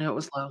Yeah, knew it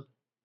was low.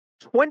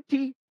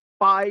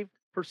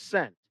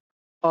 25%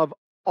 of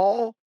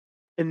all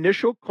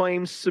initial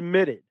claims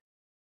submitted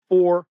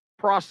for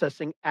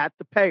processing at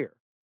the payer,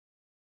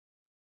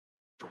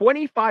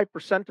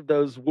 25% of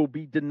those will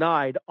be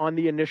denied on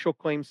the initial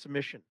claim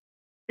submission,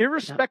 Yeah.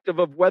 irrespective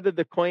of whether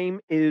the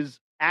claim is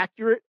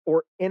accurate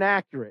or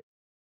inaccurate.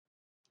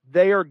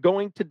 They are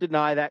going to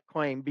deny that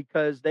claim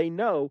because they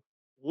know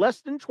less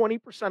than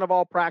 20% of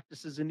all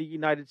practices in the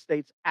United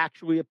States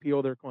actually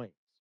appeal their claims.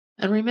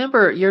 And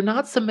remember, you're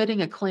not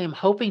submitting a claim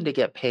hoping to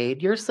get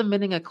paid. You're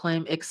submitting a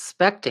claim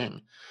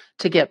expecting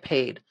to get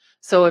paid.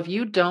 So if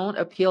you don't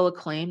appeal a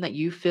claim that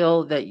you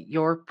feel that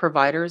your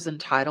provider is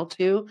entitled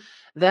to,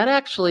 that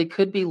actually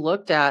could be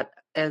looked at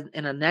as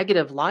in a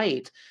negative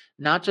light,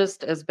 not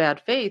just as bad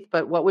faith,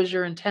 but what was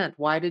your intent?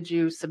 Why did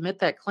you submit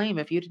that claim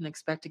if you didn't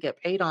expect to get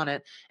paid on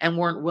it and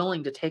weren't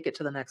willing to take it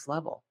to the next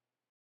level?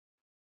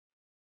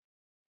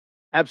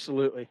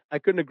 Absolutely. I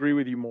couldn't agree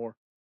with you more.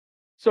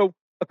 So,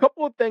 a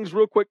couple of things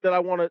real quick that I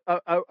want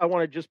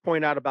to just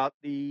point out about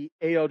the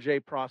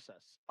ALJ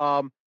process.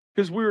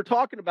 Because we were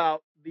talking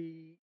about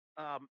the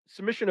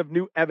submission of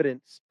new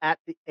evidence at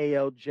the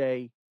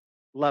ALJ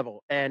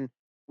level, and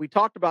we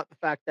talked about the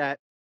fact that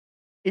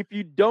if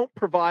you don't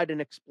provide an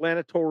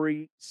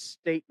explanatory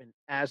statement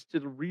as to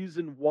the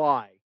reason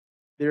why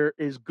there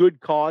is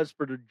good cause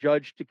for the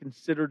judge to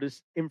consider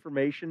this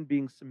information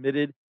being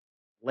submitted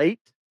late,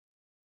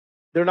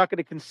 they're not going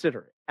to consider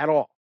it at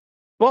all.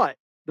 But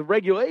the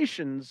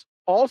regulations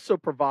also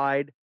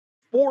provide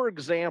 4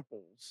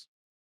 examples,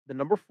 the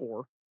number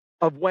 4,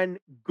 of when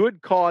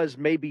good cause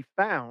may be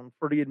found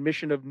for the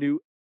admission of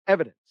new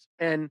evidence.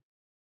 And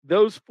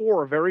those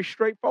 4 are very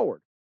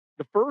straightforward.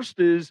 The first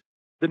is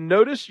the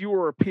notice you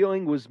are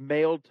appealing was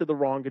mailed to the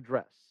wrong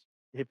address.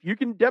 If you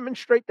can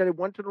demonstrate that it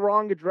went to the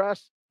wrong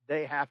address,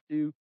 they have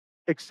to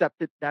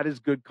accept it. That is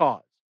good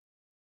cause.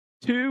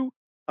 2,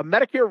 a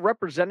Medicare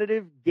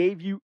representative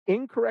gave you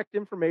incorrect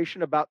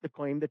information about the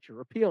claim that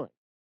you're appealing.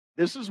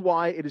 This is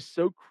why it is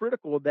so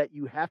critical that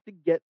you have to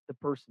get the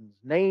person's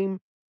name,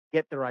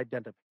 get their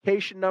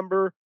identification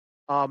number.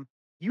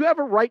 You have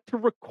a right to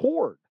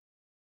record.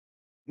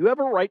 You have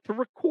a right to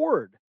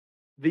record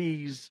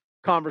these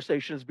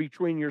conversations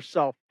between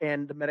yourself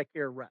and the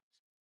Medicare reps.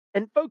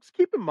 And folks,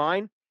 keep in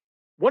mind,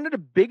 one of the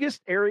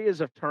biggest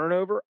areas of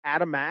turnover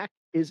at a MAC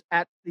is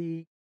at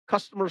the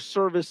customer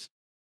service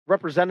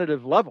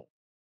representative level.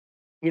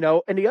 And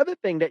the other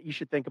thing that you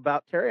should think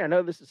about, Terry, I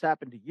know this has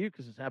happened to you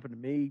because it's happened to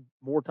me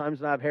more times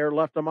than I have hair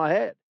left on my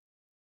head.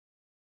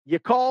 You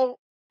call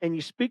and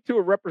you speak to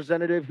a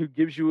representative who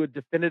gives you a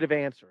definitive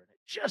answer, and it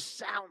just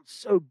sounds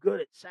so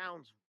good. It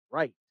sounds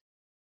right.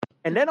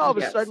 And then all of a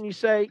Yes. sudden you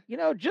say,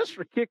 just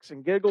for kicks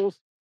and giggles,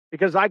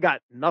 because I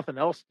got nothing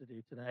else to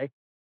do today,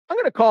 I'm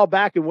going to call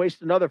back and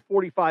waste another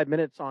 45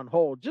 minutes on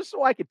hold just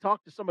so I could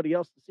talk to somebody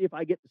else to see if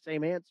I get the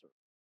same answer.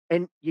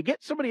 And you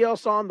get somebody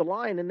else on the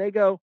line and they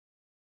go,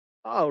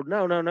 "Oh,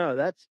 no, no, no.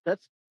 That's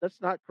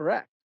not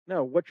correct.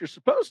 No, what you're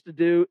supposed to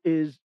do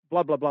is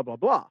blah, blah, blah, blah,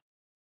 blah."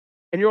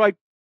 And you're like,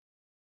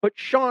 "But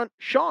Sean,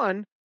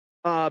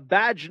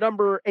 badge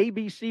number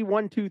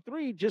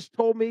ABC123 just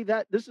told me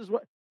that this is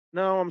what."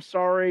 No, I'm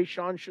sorry.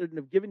 Sean shouldn't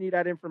have given you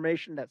that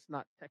information. That's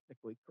not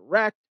technically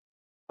correct.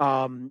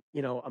 I'm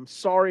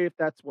sorry if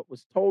that's what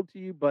was told to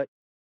you, but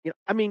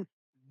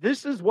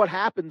this is what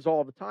happens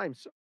all the time.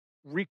 So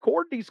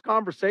record these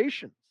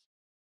conversations.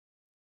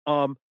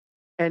 Um,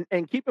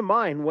 and keep in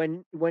mind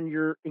when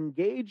you're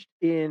engaged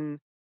in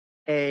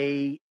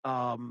a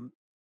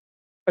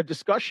a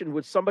discussion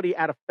with somebody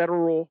at a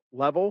federal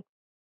level,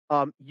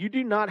 you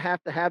do not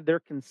have to have their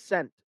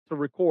consent to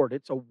record.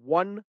 It's a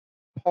one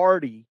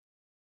party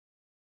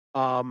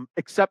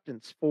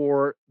acceptance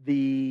for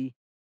the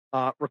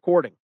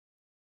recording.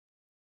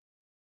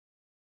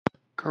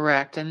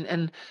 Correct.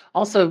 And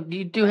also, do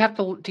you have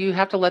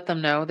to let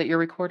them know that you're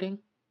recording?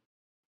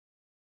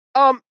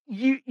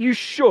 You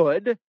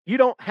should. You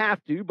don't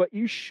have to, but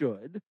you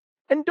should.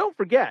 And don't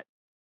forget,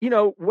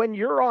 when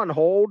you're on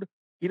hold,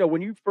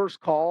 when you first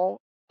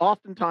call,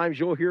 oftentimes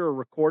you'll hear a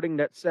recording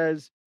that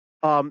says,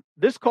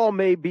 this call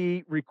may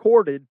be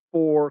recorded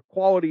for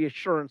quality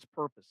assurance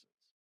purposes.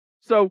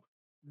 So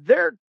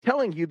they're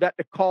telling you that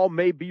the call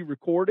may be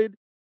recorded.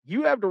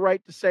 You have the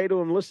right to say to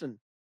them, listen,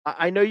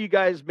 I know you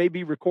guys may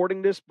be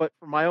recording this, but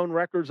for my own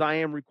records, I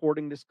am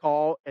recording this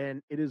call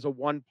and it is a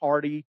one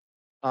party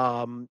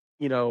um,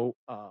 you know,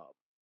 uh,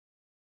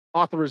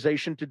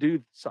 authorization to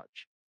do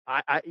such.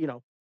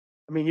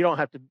 You don't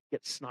have to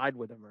get snide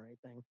with them or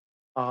anything.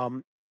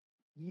 Um,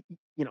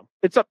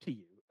 it's up to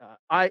you.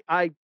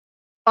 I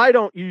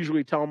don't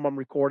usually tell them I'm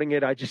recording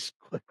it. I just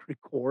click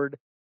record,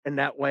 and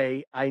that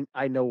way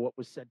I know what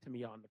was said to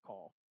me on the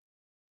call.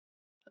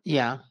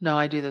 Yeah. No,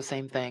 I do the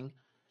same thing.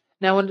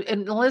 Now,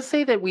 and let's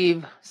say that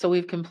we've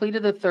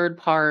completed the third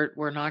part,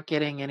 we're not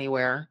getting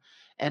anywhere,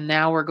 and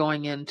now we're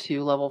going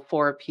into level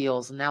 4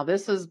 appeals. Now,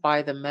 this is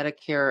by the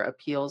Medicare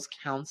Appeals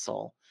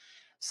Council.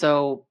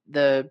 So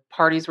the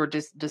parties were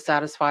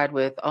dissatisfied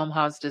with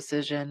Omaha's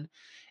decision,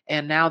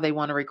 and now they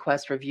want to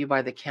request review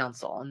by the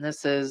council. And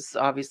this is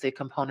obviously a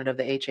component of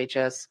the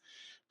HHS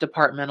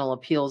Departmental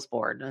Appeals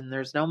Board. And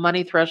there's no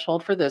money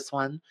threshold for this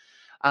one.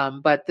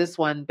 But this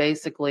one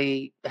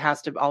basically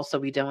has to also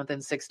be done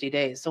within 60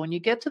 days. So when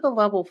you get to the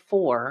level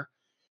 4,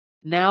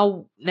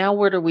 now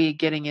what are we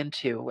getting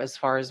into as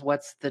far as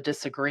what's the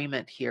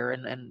disagreement here?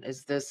 And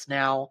is this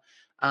now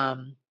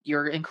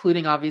you're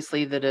including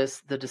obviously the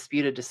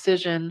disputed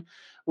decision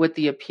with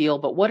the appeal,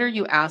 but what are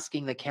you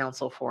asking the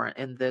council for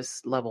in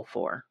this level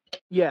 4?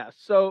 Yeah.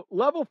 So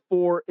level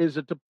 4 is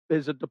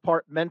a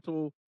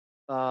departmental.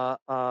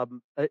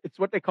 It's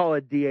what they call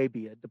a DAB,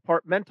 a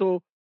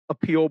Departmental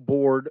Appeal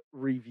Board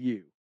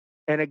review.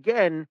 And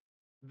again,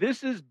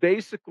 this is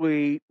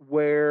basically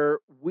where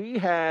we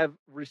have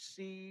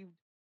received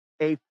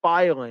a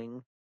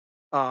filing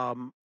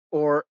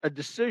or a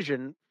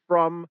decision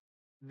from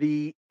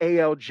the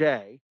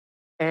ALJ,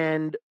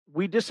 and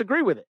we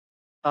disagree with it.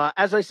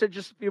 As I said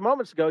just a few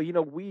moments ago,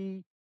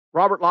 we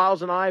Robert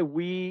Lyles and I,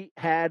 we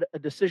had a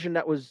decision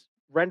that was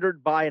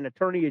rendered by an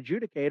attorney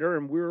adjudicator,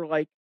 and we were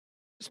like,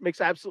 this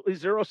makes absolutely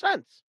zero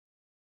sense.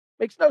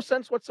 Makes no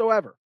sense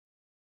whatsoever.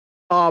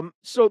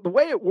 So the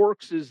way it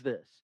works is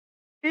this: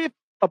 if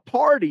a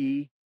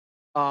party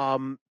to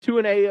an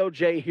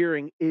ALJ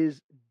hearing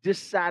is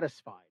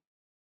dissatisfied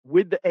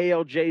with the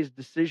ALJ's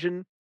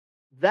decision,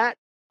 that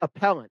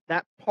appellant,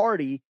 that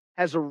party,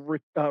 has a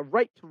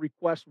right to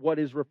request what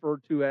is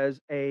referred to as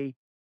a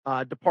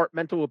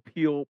departmental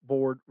appeal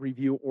board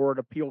review or an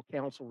appeal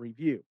council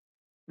review.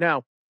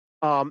 Now,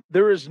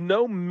 there is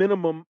no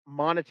minimum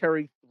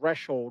monetary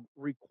threshold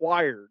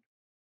required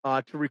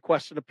to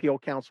request an appeal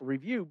council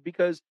review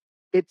because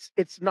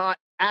it's not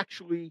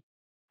actually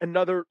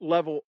another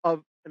level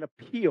of an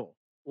appeal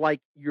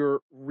like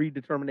your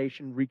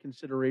redetermination,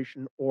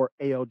 reconsideration, or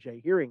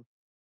ALJ hearing.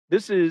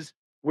 This is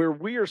where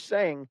we are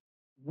saying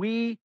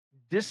we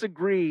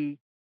disagree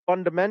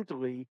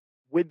fundamentally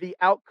with the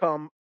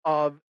outcome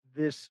of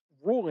this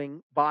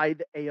ruling by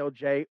the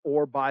ALJ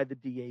or by the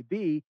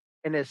DAB.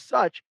 And as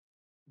such,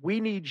 we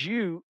need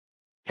you,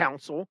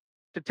 counsel,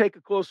 to take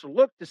a closer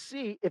look to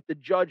see if the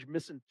judge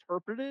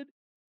misinterpreted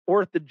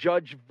or if the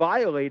judge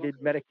violated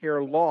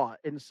Medicare law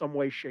in some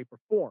way, shape, or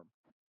form.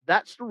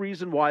 That's the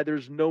reason why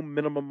there's no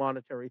minimum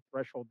monetary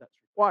threshold that's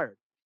required.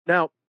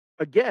 Now,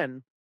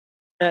 again,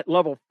 at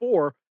level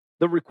 4,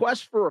 the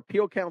request for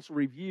appeal council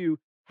review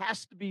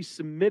has to be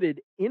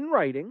submitted in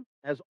writing,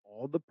 as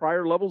all the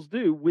prior levels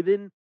do,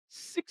 within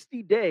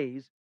 60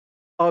 days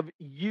of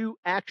you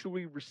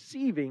actually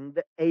receiving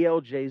the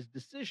ALJ's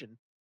decision.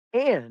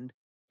 And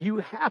you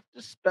have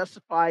to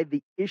specify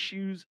the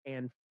issues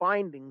and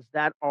findings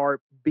that are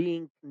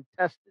being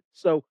contested.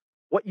 So,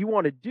 what you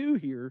want to do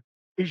here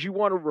is you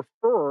want to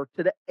refer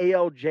to the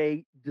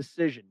ALJ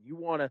decision. You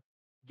want to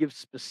give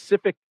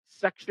specific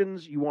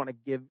sections, you want to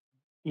give,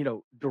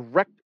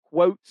 direct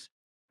quotes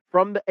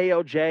from the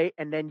ALJ,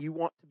 and then you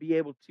want to be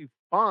able to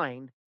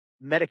find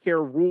Medicare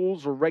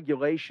rules or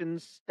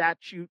regulations,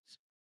 statutes,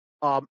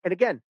 and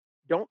again,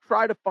 don't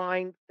try to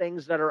find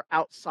things that are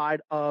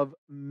outside of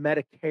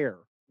Medicare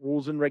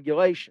rules and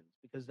regulations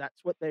because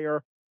that's what they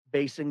are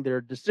basing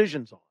their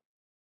decisions on.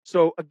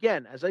 So,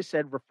 again, as I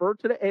said, refer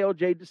to the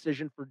ALJ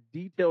decision for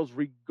details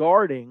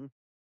regarding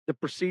the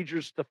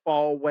procedures to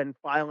follow when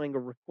filing a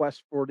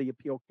request for the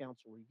appeal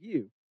council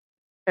review.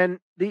 And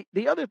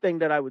the other thing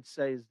that I would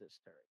say is this,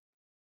 Terry.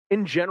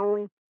 In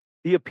general,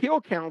 the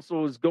appeal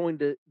council is going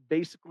to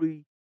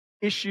basically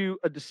issue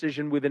a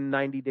decision within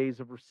 90 days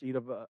of receipt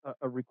of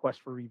a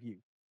request for review.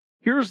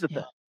 Here's the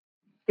Yeah.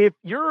 thing.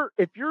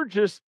 If you're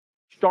just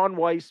Sean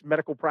Weiss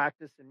medical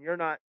practice and you're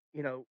not,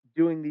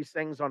 doing these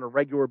things on a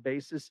regular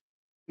basis,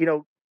 you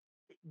know,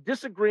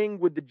 disagreeing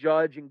with the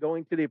judge and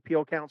going to the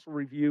appeal council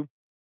review,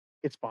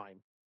 it's fine.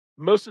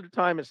 Most of the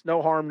time, it's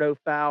no harm, no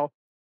foul.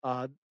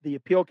 The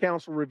appeal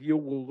council review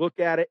will look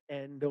at it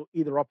and they'll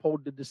either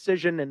uphold the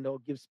decision and they'll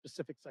give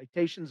specific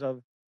citations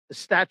of the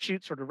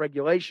statutes or the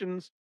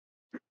regulations.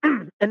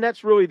 And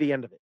that's really the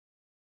end of it,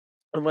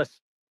 unless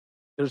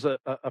there's a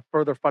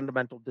further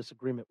fundamental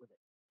disagreement with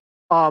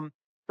it.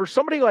 For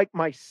somebody like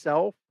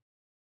myself,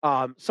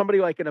 somebody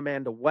like an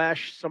Amanda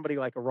Wesh, somebody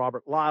like a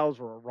Robert Lyles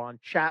or a Ron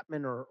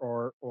Chapman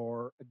or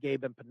a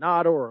Gabe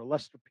Empanado or a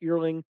Lester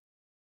Peerling,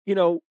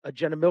 a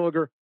Jenna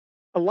Milliger,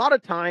 a lot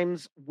of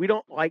times we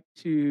don't like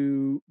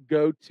to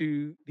go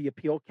to the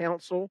appeal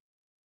council,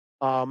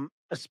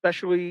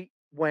 especially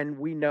when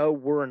we know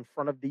we're in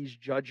front of these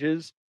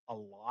judges a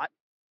lot.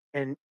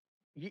 And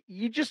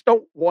you just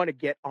don't want to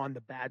get on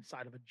the bad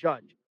side of a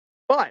judge.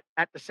 But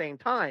at the same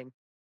time,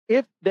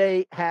 if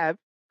they have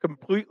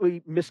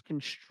completely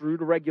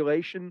misconstrued a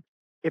regulation,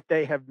 if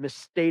they have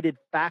misstated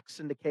facts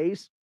in the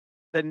case,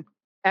 then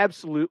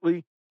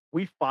absolutely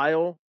we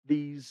file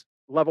these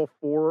level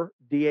 4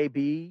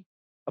 DAB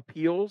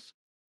appeals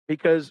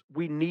because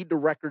we need the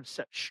record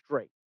set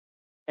straight.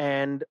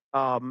 And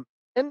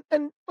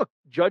look,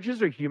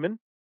 judges are human.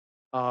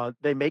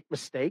 They make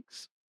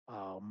mistakes.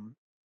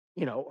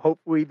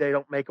 Hopefully they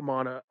don't make them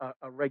on a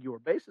regular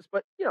basis,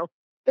 but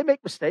they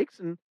make mistakes.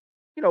 And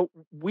I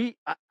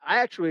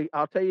actually,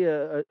 I'll tell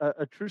you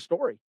a true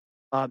story.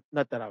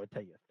 Not that I would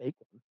tell you a fake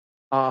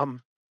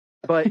one.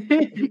 But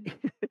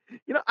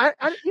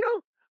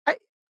I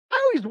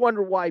always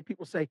wonder why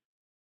people say,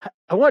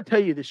 I want to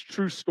tell you this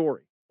true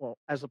story. Well,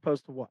 as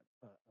opposed to what?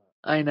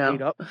 I Made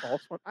know. up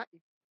false one.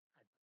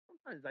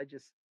 Sometimes I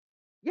just,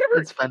 you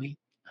ever, It's funny.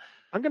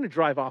 I'm going to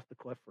drive off the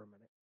cliff for a minute.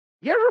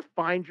 You ever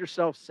find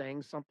yourself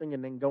saying something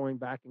and then going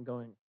back and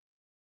going,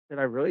 did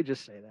I really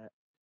just say that?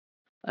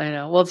 I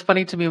know. Well, it's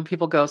funny to me when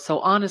people go, "So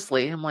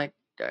honestly," I'm like,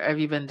 "Have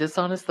you been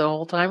dishonest the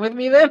whole time with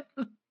me then?"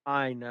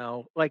 I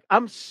know. Like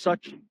I'm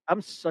such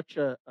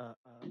a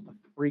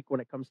freak when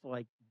it comes to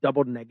like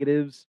double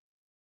negatives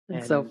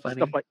It's so and stuff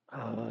funny. like,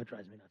 oh, it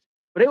drives me nuts.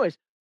 But anyways,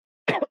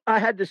 I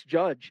had this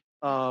judge.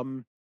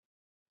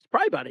 It's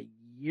probably about a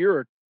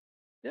year.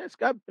 Yeah,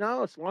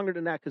 it's longer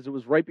than that because it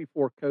was right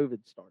before COVID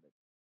started.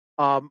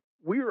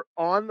 We were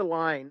on the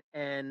line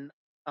and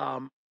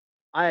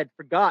I had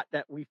forgot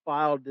that we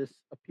filed this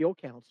appeal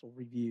council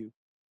review.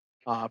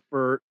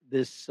 for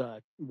this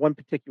one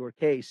particular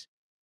case.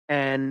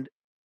 And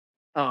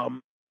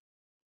um,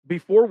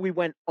 before we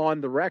went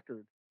on the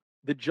record,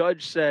 the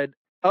judge said,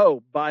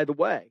 "Oh, by the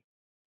way,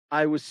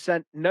 I was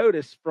sent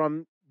notice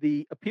from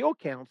the appeal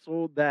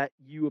council that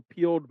you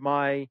appealed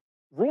my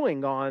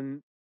ruling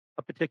on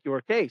a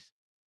particular case."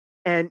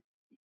 And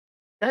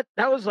that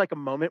was like a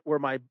moment where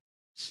my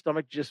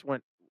stomach just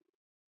went,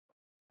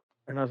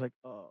 and I was like,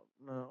 "Oh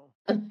no,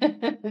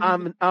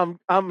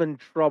 I'm in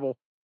trouble."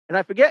 And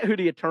I forget who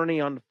the attorney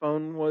on the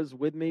phone was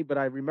with me, but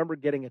I remember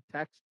getting a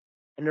text,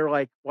 and they're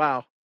like,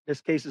 "Wow,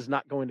 this case is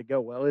not going to go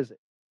well, is it?"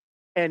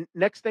 And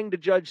next thing the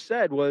judge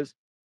said was,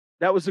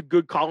 "That was a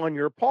good call on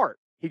your part."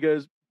 He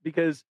goes,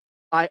 "Because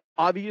I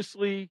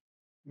obviously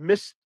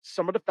missed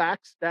some of the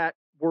facts that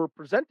were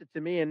presented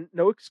to me, and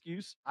no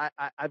excuse.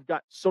 I've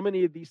got so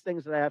many of these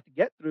things that I have to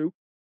get through.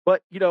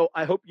 But,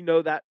 I hope you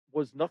know that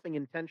was nothing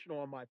intentional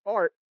on my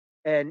part.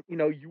 And,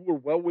 you were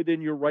well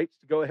within your rights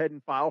to go ahead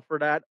and file for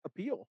that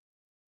appeal."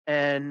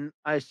 And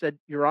I said,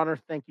 "Your Honor,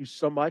 thank you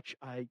so much.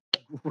 I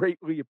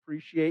greatly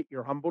appreciate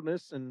your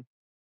humbleness and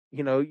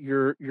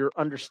your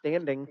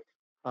understanding."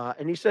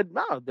 And he said,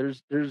 "No,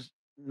 there's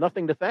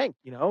nothing to thank.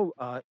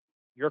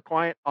 Your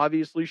client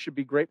obviously should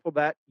be grateful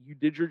that you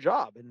did your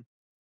job." And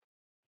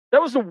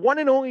that was the one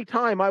and only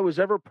time I was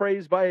ever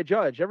praised by a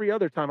judge. Every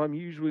other time, I'm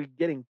usually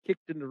getting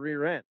kicked in the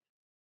rear end.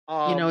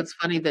 Um, It's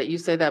funny that you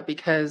say that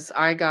because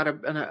I got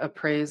a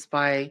praise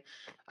by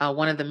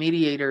one of the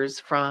mediators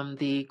from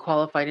the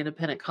qualified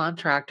independent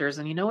contractors.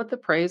 And you know what the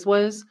praise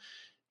was?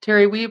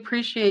 Terry, we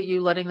appreciate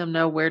you letting them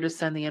know where to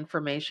send the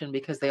information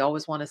because they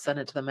always want to send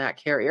it to the MAC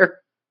carrier.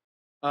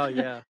 oh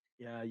yeah,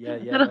 yeah, yeah,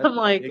 And yeah. That's I'm a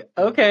like, big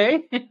thing.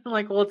 okay. I'm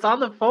like, well, it's on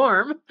the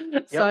form.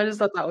 So Yep. I just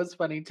thought that was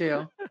funny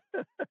too.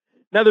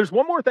 Now, there's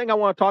one more thing I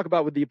want to talk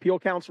about with the appeal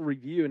council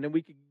review, and then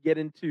we could get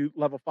into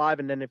level 5.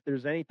 And then if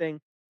there's anything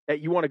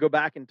that you want to go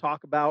back and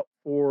talk about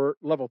for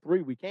level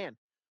 3, we can.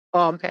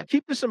 Okay.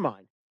 Keep this in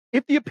mind.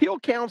 If the appeal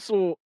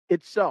council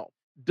itself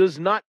does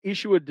not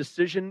issue a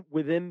decision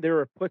within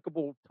their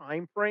applicable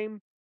time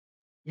frame,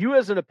 you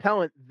as an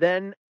appellant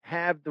then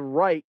have the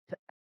right to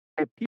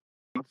appeal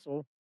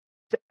council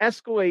to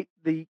escalate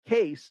the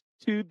case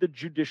to the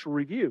judicial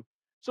review.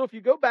 So if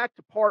you go back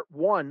to part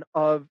 1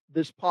 of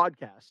this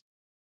podcast,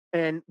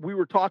 and we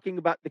were talking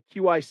about the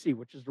QIC,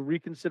 which is the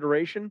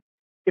reconsideration.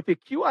 If a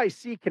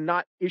QIC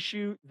cannot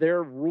issue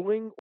their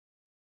ruling,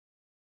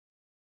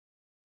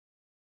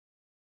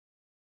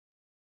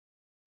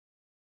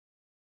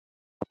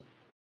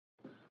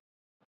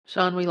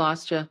 Sean, we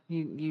lost you.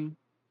 You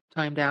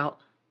timed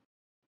out.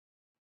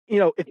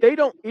 if they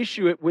don't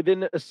issue it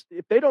within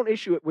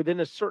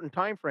a certain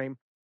time frame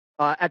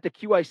at the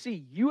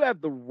QIC, you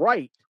have the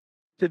right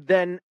to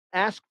then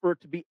ask for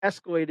it to be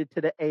escalated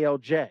to the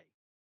ALJ.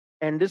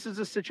 And this is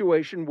a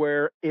situation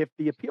where if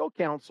the appeal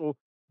council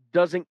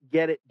doesn't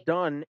get it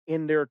done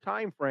in their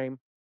time frame,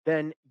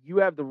 then you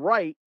have the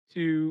right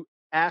to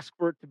ask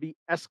for it to be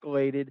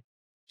escalated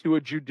to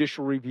a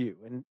judicial review.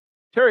 And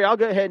Terry, I'll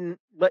go ahead and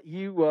let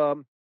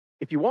you,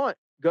 if you want,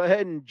 go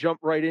ahead and jump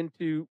right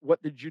into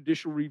what the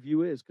judicial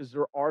review is, because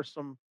there are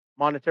some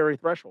monetary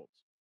thresholds.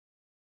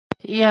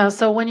 Yeah,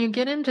 so when you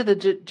get into the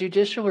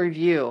judicial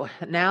review,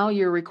 now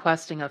you're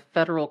requesting a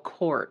federal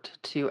court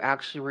to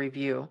actually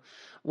review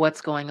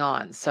what's going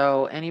on.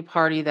 So any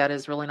party that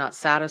is really not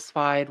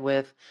satisfied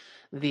with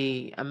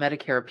the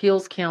Medicare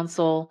Appeals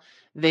Council,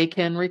 they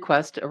can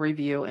request a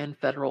review in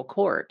federal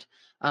court.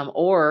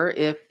 Or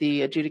if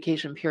the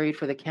adjudication period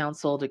for the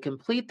council to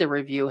complete the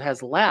review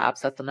has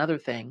lapsed, that's another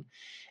thing,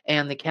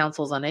 and the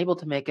council is unable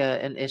to make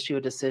an issue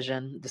a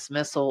decision,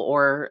 dismissal,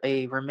 or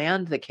a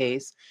remand the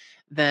case,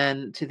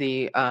 then to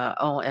the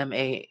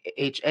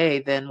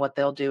OMAHA, then what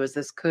they'll do is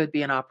this could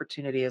be an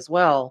opportunity as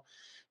well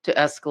to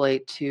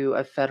escalate to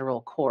a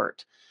federal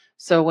court.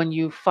 So when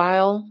you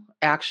file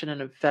action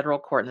in a federal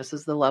court, and this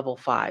is the level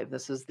 5,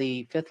 this is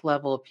the 5th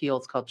level appeal,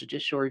 it's called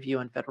judicial review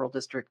in federal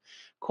district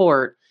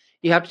court.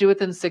 You have to do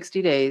within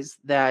 60 days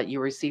that you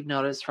receive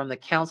notice from the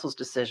council's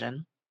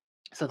decision.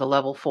 So the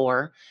level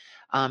 4,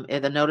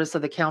 the notice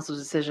of the council's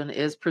decision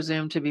is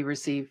presumed to be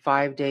received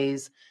 5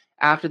 days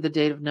after the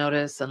date of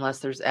notice, unless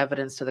there's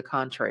evidence to the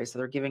contrary. So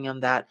they're giving them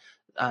that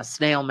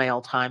snail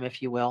mail time,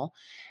 if you will.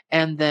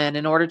 And then,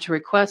 in order to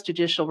request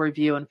judicial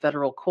review in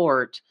federal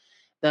court,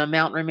 the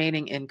amount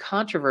remaining in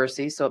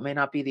controversy, so it may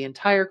not be the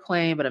entire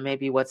claim, but it may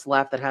be what's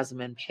left that hasn't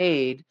been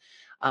paid,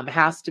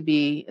 has to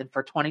be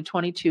for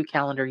 2022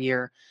 calendar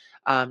year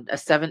a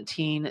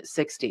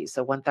 1760,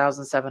 so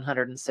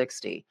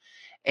 1,760.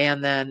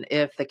 And then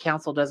if the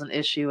council doesn't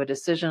issue a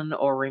decision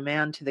or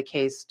remand to the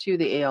case to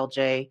the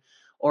ALJ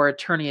or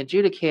attorney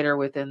adjudicator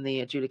within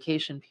the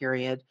adjudication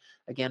period,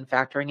 again,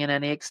 factoring in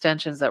any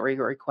extensions that were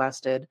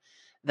requested,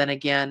 then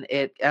again,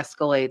 it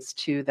escalates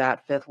to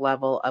that 5th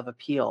level of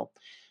appeal.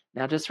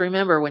 Now, just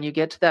remember, when you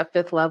get to that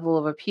 5th level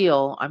of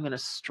appeal, I'm going to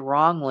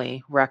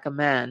strongly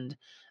recommend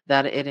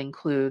that it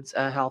includes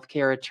a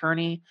healthcare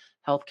attorney,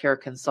 healthcare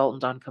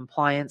consultant on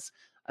compliance,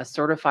 a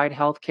certified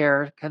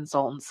healthcare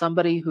consultant,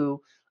 somebody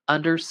who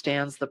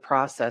understands the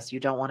process. You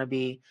don't want to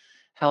be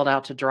held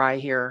out to dry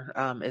here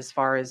as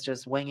far as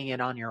just winging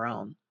it on your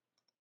own.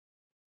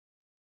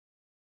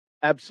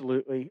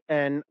 Absolutely.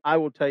 And I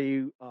will tell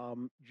you,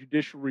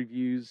 judicial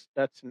reviews,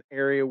 that's an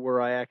area where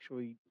I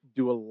actually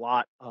do a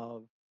lot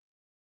of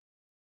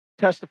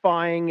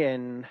testifying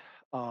and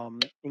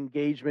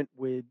engagement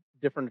with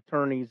different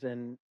attorneys.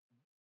 And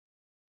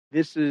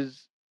this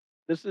is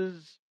this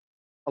is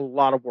a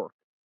lot of work,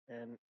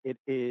 and it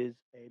is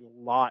a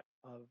lot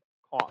of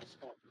cost.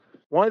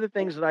 One of the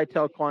things that I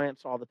tell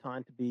clients all the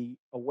time to be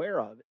aware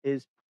of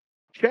is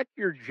check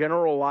your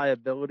general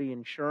liability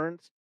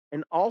insurance,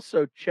 and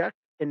also check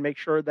and make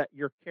sure that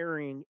you're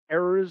carrying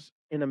errors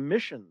and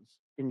omissions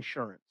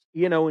insurance,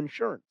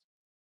 insurance,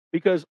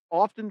 because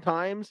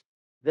oftentimes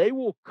they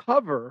will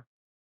cover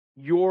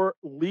your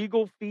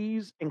legal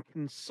fees and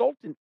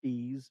consultant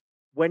fees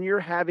when you're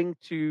having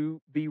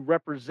to be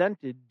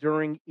represented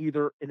during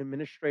either an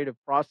administrative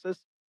process,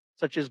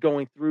 such as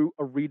going through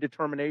a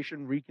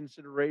redetermination,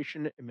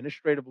 reconsideration,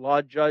 administrative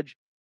law judge,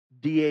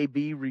 DAB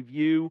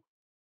review,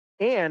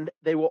 and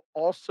they will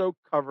also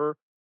cover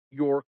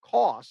your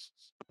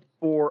costs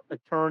for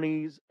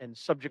attorneys and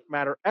subject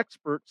matter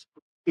experts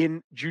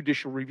in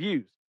judicial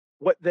reviews.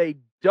 What they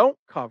don't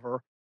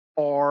cover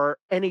are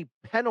any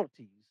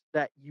penalties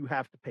that you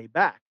have to pay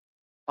back.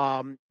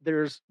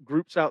 There's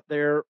groups out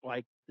there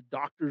like the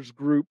Doctors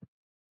Group,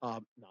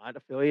 not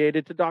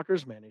affiliated to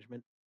Doctors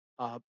Management,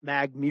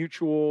 Mag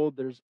Mutual.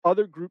 There's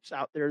other groups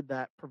out there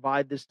that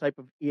provide this type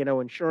of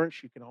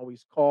insurance. You can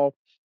always call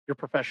your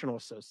professional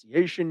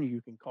association.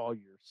 You can call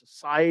your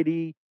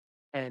society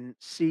and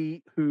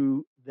see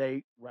who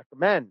they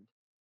recommend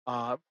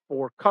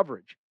for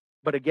coverage.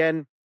 But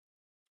again,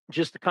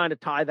 just to kind of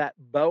tie that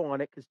bow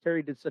on it, because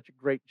Terry did such a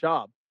great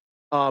job.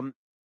 Um,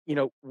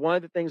 one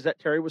of the things that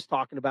Terry was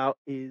talking about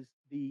is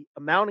the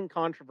amount in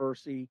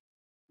controversy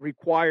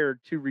required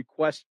to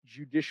request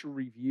judicial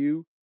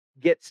review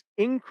gets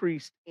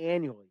increased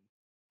annually.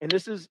 And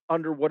this is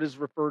under what is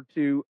referred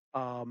to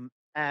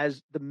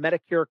as the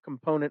Medicare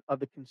component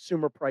of the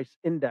Consumer Price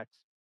Index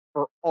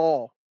for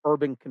all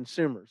urban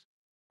consumers.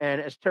 And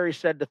as Terry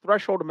said, the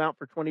threshold amount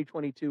for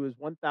 2022 is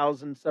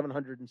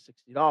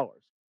 $1,760.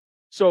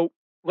 So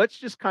let's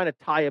just kind of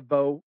tie a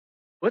bow.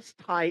 Let's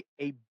tie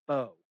a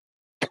bow,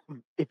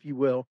 if you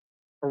will,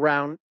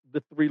 around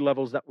the three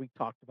levels that we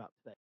talked about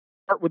today.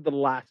 Start with the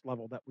last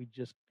level that we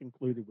just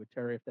concluded with,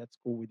 Terry, if that's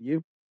cool with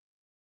you.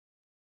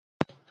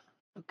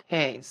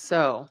 Okay,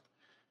 so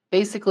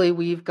basically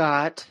we've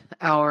got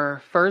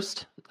our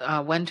first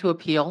when to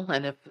appeal,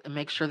 and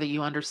make sure that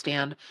you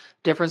understand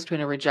difference between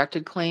a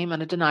rejected claim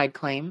and a denied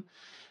claim.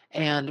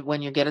 And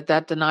when you get at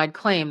that denied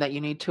claim that you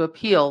need to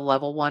appeal,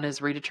 level 1 is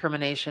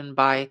redetermination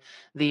by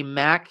the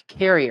MAC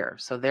carrier.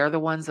 So they're the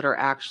ones that are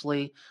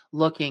actually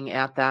looking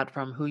at that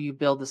from who you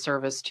billed the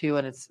service to,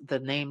 and it's the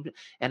name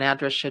and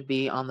address should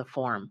be on the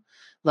form.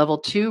 Level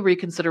 2,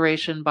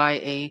 reconsideration by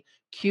a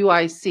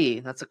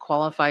QIC. That's a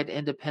qualified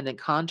independent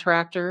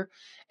contractor.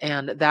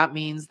 And that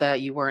means that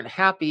you weren't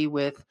happy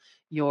with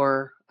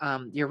your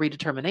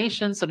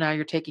redetermination. So now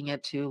you're taking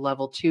it to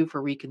level 2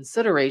 for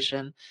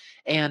reconsideration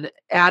and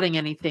adding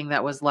anything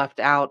that was left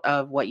out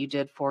of what you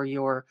did for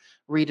your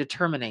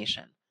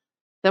redetermination.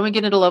 Then we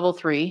get into level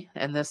 3,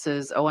 and this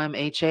is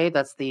OMHA.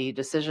 That's the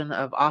Decision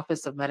of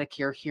Office of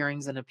Medicare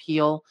Hearings and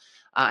Appeal.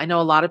 I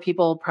know a lot of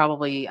people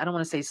probably, I don't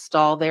want to say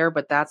stall there,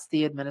 but that's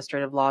the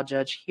administrative law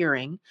judge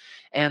hearing.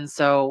 And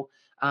so,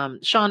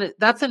 Sean,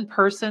 that's in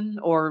person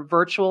or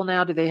virtual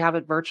now? Do they have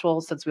it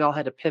virtual since we all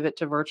had to pivot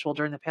to virtual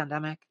during the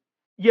pandemic?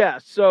 Yeah.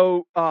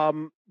 So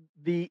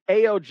the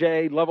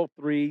ALJ level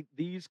 3,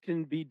 these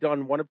can be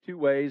done one of two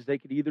ways. They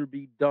could either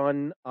be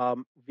done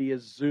via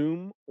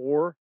Zoom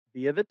or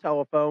via the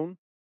telephone.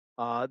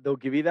 They'll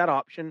give you that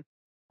option.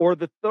 Or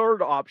the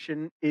third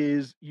option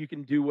is you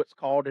can do what's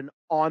called an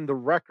on the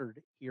record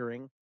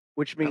hearing,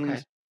 which Okay.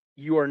 means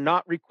you are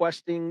not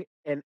requesting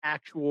an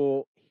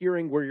actual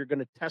hearing where you're going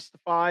to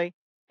testify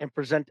and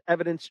present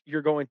evidence.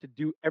 You're going to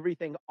do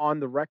everything on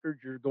the record.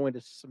 You're going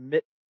to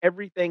submit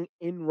everything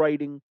in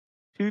writing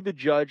to the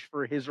judge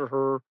for his or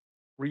her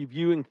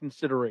review and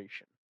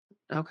consideration.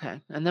 Okay.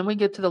 And then we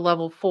get to the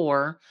level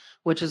 4,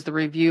 which is the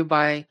review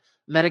by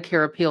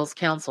Medicare Appeals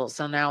Council.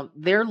 So now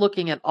they're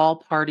looking at all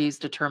parties'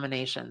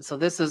 determination. So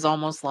this is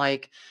almost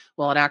like,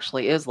 well, it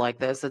actually is like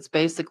this. It's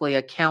basically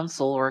a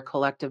council or a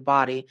collective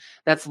body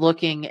that's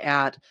looking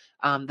at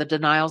the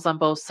denials on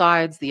both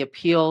sides, the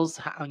appeals,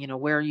 how,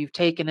 where you've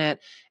taken it,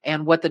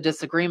 and what the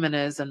disagreement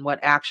is and what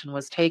action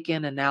was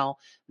taken. And now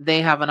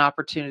they have an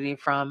opportunity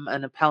from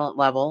an appellant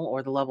level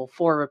or the level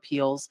 4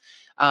 appeals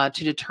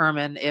to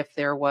determine if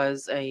there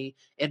was a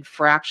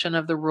infraction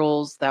of the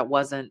rules that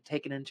wasn't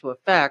taken into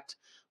effect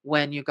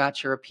when you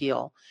got your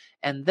appeal.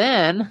 And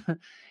then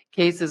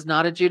cases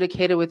not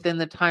adjudicated within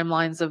the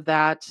timelines of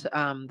that,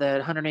 the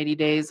 180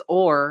 days,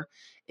 or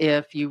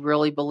if you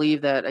really believe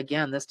that,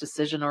 again, this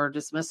decision or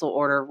dismissal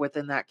order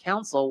within that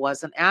council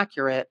wasn't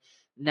accurate,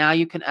 now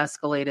you can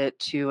escalate it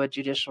to a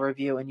judicial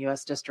review in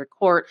U.S. District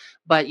Court,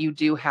 but you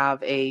do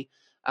have a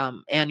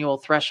annual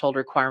threshold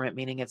requirement,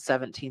 meaning it's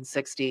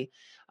 1760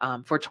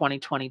 for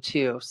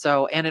 2022.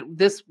 So, and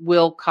this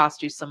will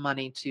cost you some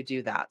money to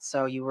do that.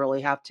 So you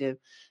really have to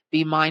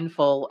be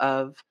mindful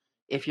of,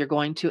 if you're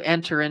going to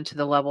enter into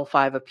the level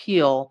 5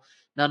 appeal,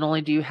 not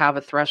only do you have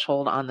a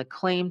threshold on the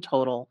claim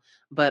total,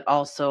 but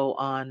also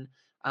on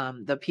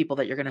the people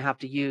that you're going to have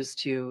to use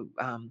to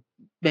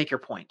make your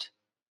point.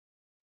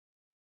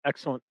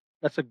 Excellent.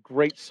 That's a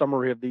great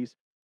summary of these.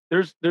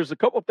 There's a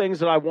couple things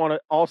that I want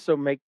to also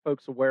make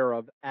folks aware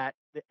of at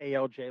the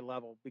ALJ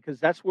level, because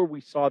that's where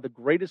we saw the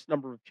greatest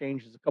number of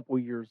changes a couple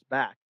of years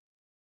back.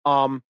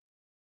 Um,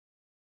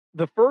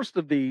 the first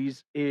of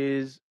these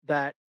is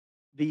that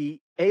the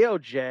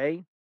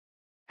ALJ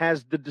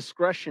has the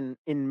discretion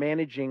in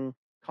managing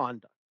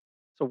conduct.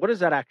 So what does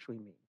that actually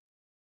mean?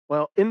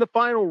 Well, in the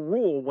final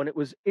rule, when it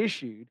was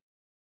issued,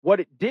 what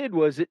it did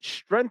was it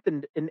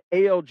strengthened an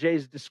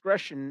ALJ's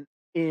discretion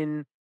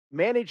in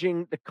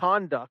managing the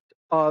conduct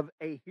of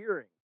a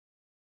hearing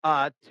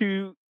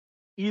to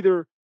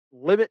either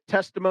limit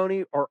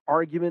testimony or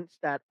arguments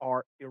that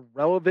are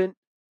irrelevant,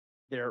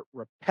 they're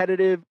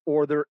repetitive,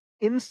 or they're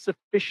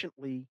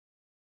insufficiently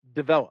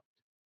developed.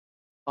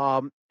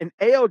 An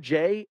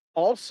ALJ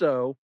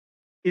also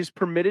is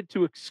permitted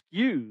to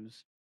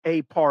excuse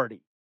a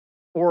party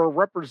or a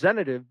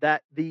representative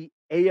that the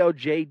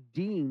ALJ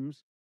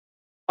deems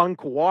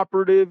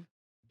uncooperative,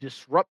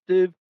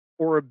 disruptive,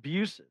 or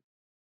abusive.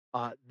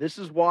 This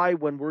is why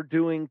when we're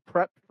doing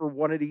prep for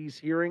one of these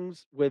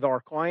hearings with our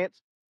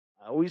clients,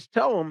 I always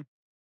tell them,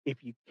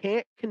 if you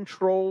can't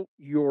control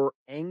your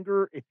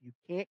anger, if you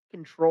can't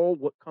control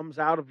what comes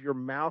out of your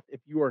mouth, if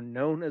you are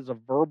known as a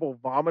verbal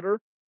vomiter,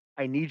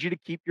 I need you to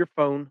keep your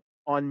phone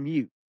on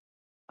mute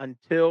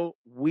until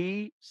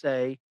we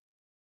say,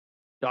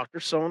 Dr.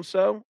 So and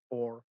so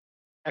or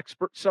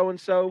expert so and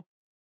so,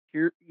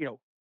 here,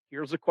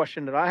 here's a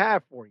question that I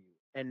have for you.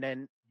 And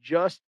then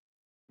just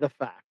the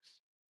facts.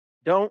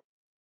 Don't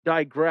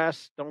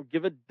digress. Don't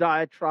give a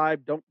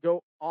diatribe. Don't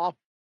go off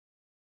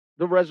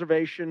the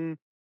reservation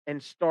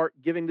and start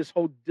giving this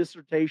whole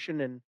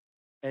dissertation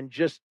and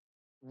just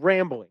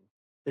rambling.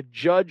 The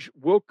judge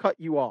will cut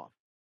you off.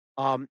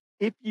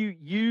 If you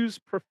use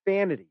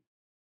profanity,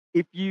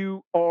 if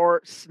you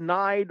are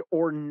snide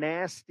or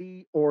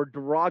nasty or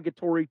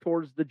derogatory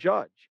towards the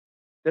judge,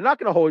 they're not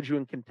going to hold you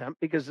in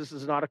contempt because this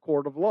is not a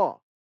court of law.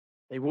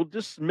 They will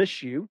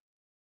dismiss you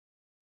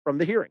from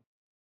the hearing,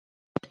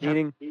 Yeah.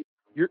 meaning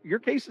your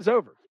case is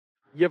over.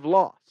 You've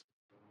lost.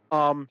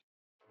 Um,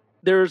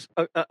 there's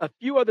a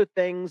few other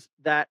things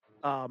that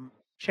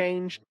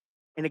changed,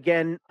 and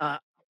again,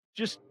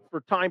 just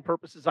for time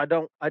purposes, I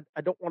don't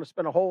want to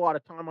spend a whole lot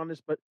of time on this,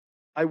 but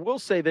I will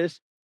say this: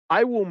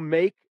 I will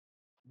make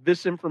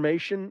this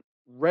information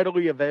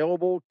readily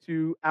available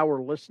to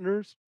our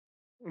listeners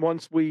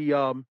once we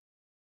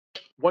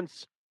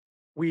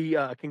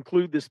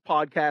conclude this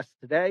podcast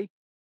today.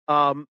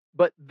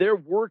 But there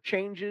were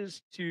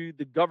changes to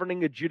the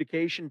governing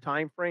adjudication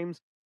timeframes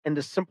and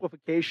the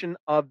simplification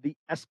of the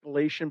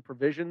escalation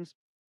provisions.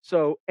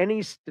 So,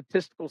 any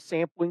statistical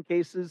sampling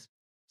cases,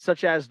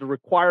 such as the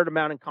required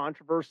amount in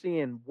controversy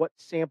and what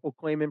sample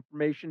claim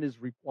information is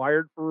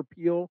required for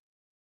appeal,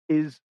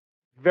 is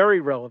very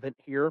relevant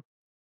here.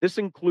 This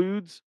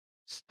includes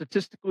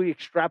statistically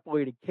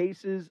extrapolated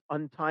cases,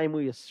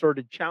 untimely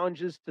asserted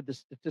challenges to the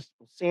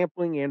statistical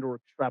sampling and or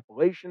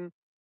extrapolation,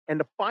 and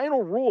the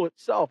final rule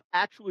itself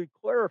actually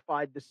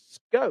clarified the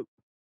scope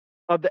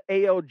of the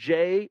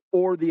ALJ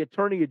or the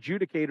attorney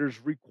adjudicator's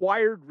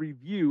required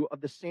review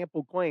of the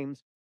sample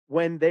claims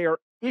when they are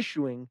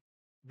issuing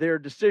their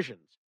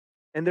decisions.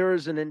 And there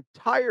is an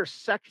entire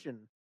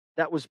section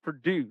that was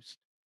produced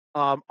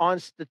on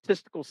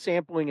statistical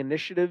sampling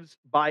initiatives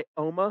by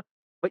OMA.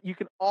 But you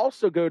can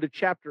also go to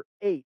Chapter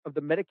 8 of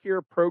the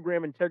Medicare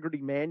Program Integrity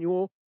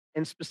Manual,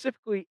 and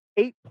specifically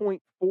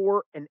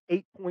 8.4 and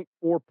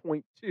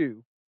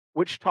 8.4.2,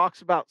 which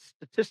talks about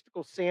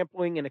statistical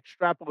sampling and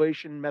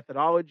extrapolation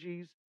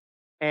methodologies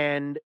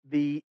and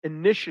the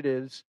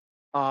initiatives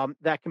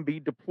that can be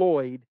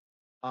deployed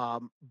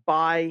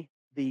by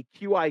the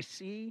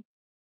QIC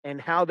and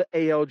how the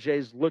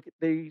ALJs look at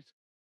these.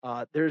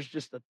 There's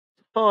just a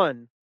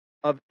ton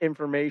of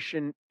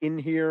information in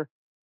here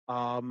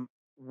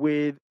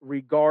with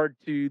regard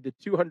to the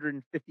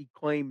 250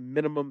 claim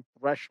minimum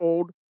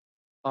threshold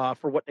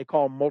for what they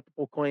call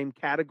multiple claim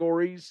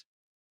categories.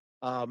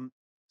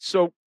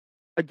 So,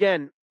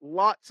 again,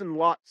 lots and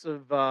lots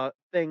of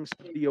things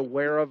to be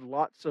aware of,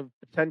 lots of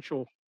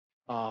potential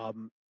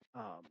um,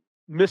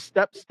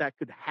 missteps that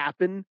could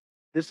happen.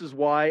 This is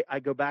why I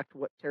go back to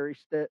what Terry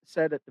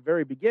said at the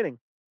very beginning.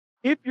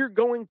 If you're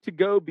going to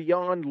go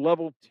beyond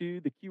level 2,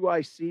 the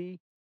QIC,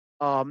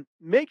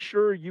 make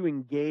sure you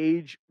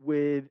engage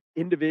with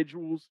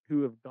individuals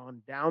who have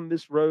gone down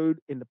this road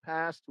in the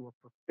past, who are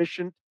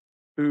proficient,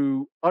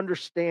 who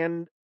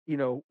understand,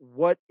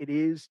 what it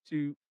is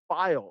to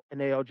file an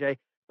ALJ.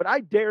 But I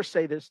dare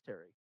say this,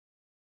 Terry.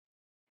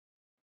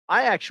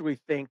 I actually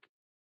think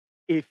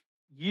if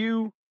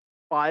you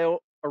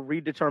file a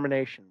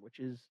redetermination, which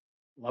is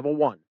level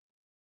 1,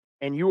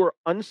 and you are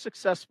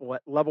unsuccessful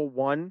at level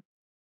 1,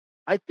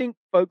 I think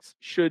folks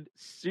should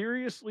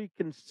seriously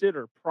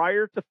consider,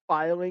 prior to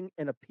filing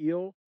an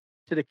appeal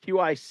to the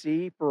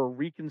QIC for a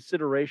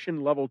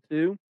reconsideration level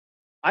 2,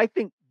 I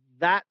think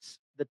that's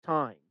the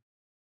time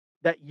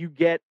that you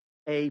get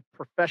a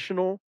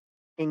professional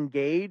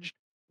engaged,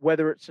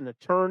 whether it's an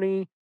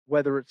attorney,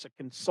 whether it's a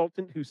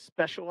consultant who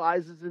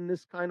specializes in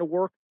this kind of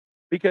work.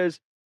 Because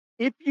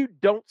if you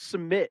don't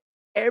submit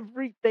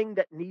everything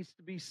that needs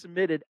to be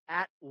submitted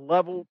at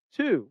level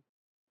 2,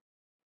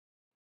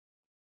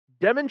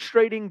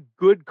 demonstrating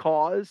good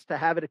cause to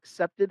have it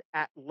accepted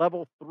at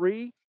level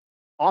 3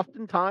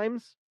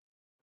 oftentimes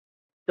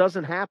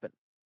doesn't happen.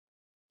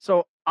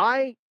 So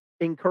I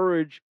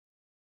encourage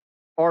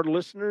our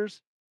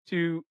listeners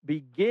to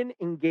begin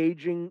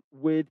engaging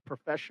with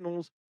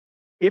professionals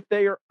if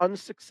they are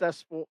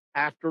unsuccessful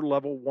after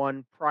level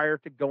 1 prior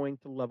to going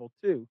to level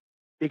 2.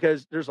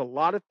 Because there's a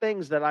lot of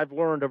things that I've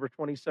learned over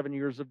 27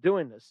 years of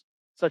doing this,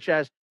 such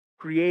as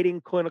creating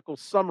clinical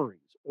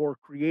summaries or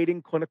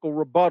creating clinical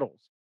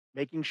rebuttals,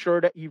 making sure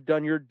that you've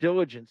done your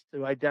diligence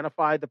to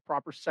identify the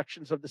proper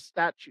sections of the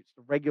statutes,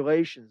 the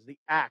regulations, the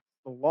acts,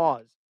 the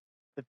laws,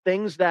 the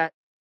things that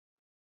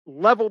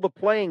level the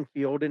playing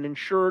field and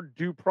ensure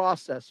due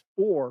process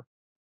for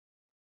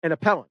an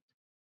appellant.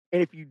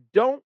 And if you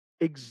don't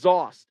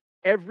exhaust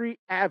every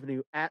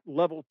avenue at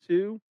level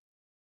 2,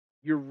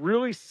 you're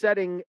really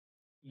setting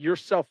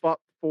yourself up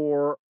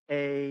for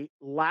a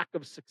lack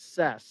of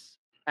success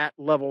at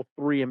level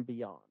 3 and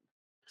beyond.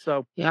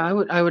 So, Yeah,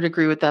 I would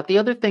agree with that. The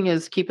other thing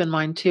is keep in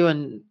mind too,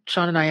 and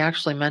Sean and I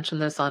actually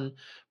mentioned this on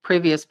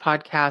previous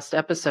podcast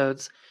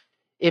episodes.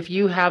 If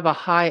you have a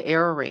high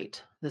error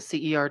rate, the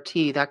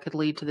CERT, that could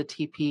lead to the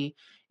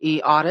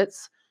TPE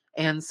audits.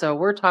 And so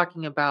we're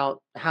talking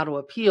about how to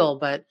appeal,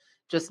 but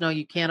just know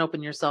you can't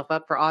open yourself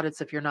up for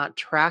audits if you're not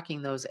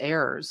tracking those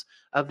errors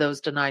of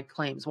those denied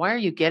claims. Why are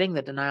you getting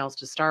the denials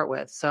to start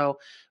with? So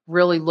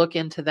really look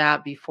into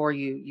that before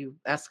you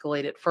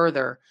escalate it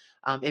further,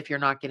 if you're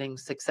not getting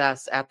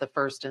success at the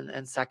first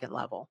and second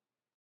level.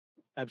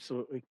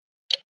 absolutely.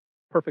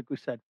 Perfectly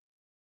said.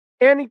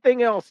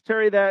 Anything else,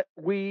 Terry, that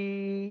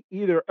we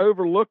either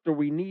overlooked or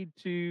we need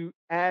to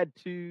add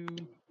to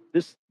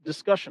this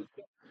discussion?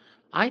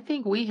 I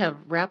think we have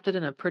wrapped it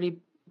in a pretty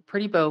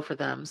bow for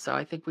them. So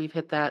I think we've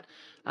hit that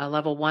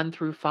level 1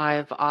 through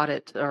 5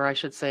 audit, or I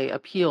should say,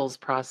 appeals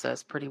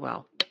process pretty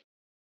well.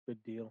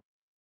 Good deal.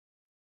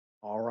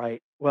 All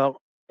right.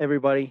 Well,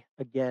 everybody,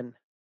 again,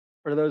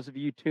 for those of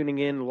you tuning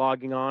in,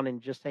 logging on,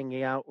 and just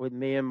hanging out with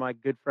me and my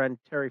good friend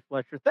Terry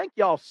Fletcher, thank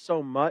y'all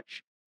so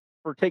much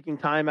for taking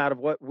time out of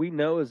what we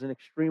know is an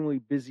extremely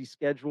busy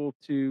schedule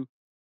to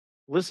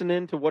listen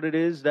in to what it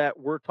is that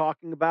we're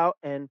talking about.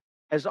 And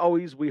as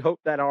always, we hope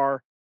that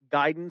our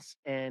guidance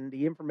and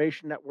the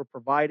information that we're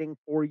providing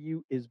for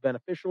you is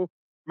beneficial.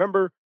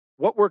 Remember,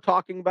 what we're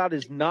talking about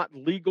is not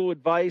legal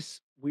advice.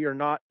 We are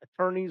not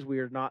attorneys. We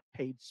are not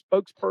paid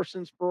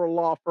spokespersons for a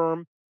law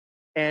firm.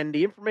 And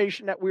the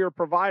information that we are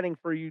providing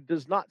for you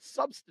does not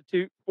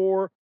substitute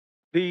for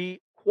the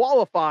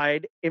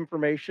qualified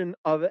information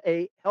of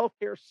a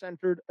healthcare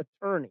centered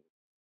attorney.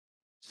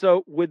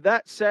 So, with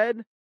that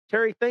said,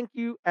 Terry, thank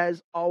you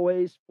as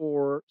always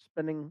for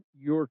spending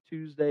your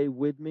Tuesday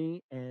with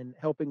me and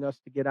helping us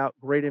to get out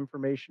great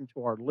information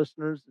to our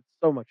listeners. It's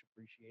so much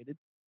appreciated.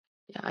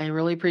 Yeah, I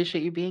really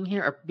appreciate you being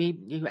here, or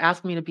you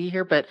asked me to be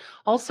here. But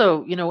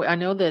also, I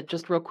know that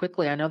just real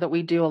quickly, I know that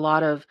we do a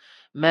lot of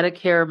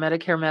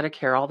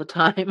Medicare all the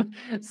time.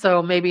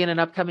 So maybe in an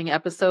upcoming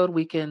episode,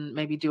 we can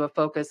maybe do a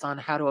focus on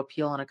how to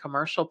appeal on a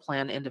commercial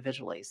plan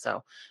individually.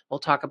 So we'll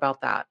talk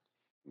about that.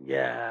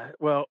 Yeah.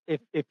 Well,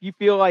 if you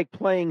feel like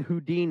playing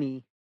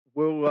Houdini,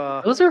 we'll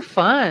Those are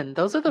fun.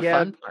 Those are the yeah,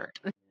 fun part.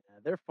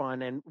 they're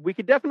fun and we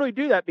could definitely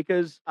do that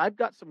because I've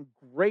got some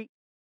great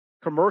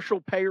commercial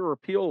payer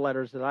appeal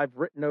letters that I've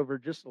written over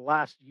just the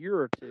last year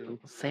or two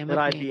Same that with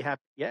I'd me. be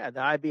happy that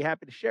I'd be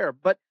happy to share.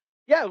 But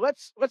yeah,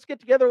 let's get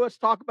together, let's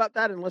talk about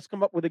that and let's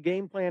come up with a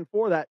game plan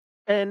for that.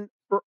 And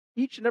for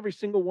each and every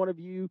single one of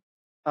you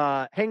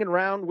hanging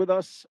around with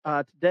us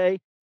today,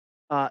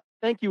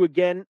 thank you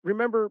again.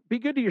 Remember, be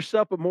good to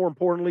yourself, but more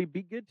importantly,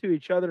 be good to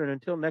each other. And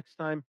until next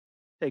time,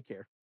 take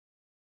care.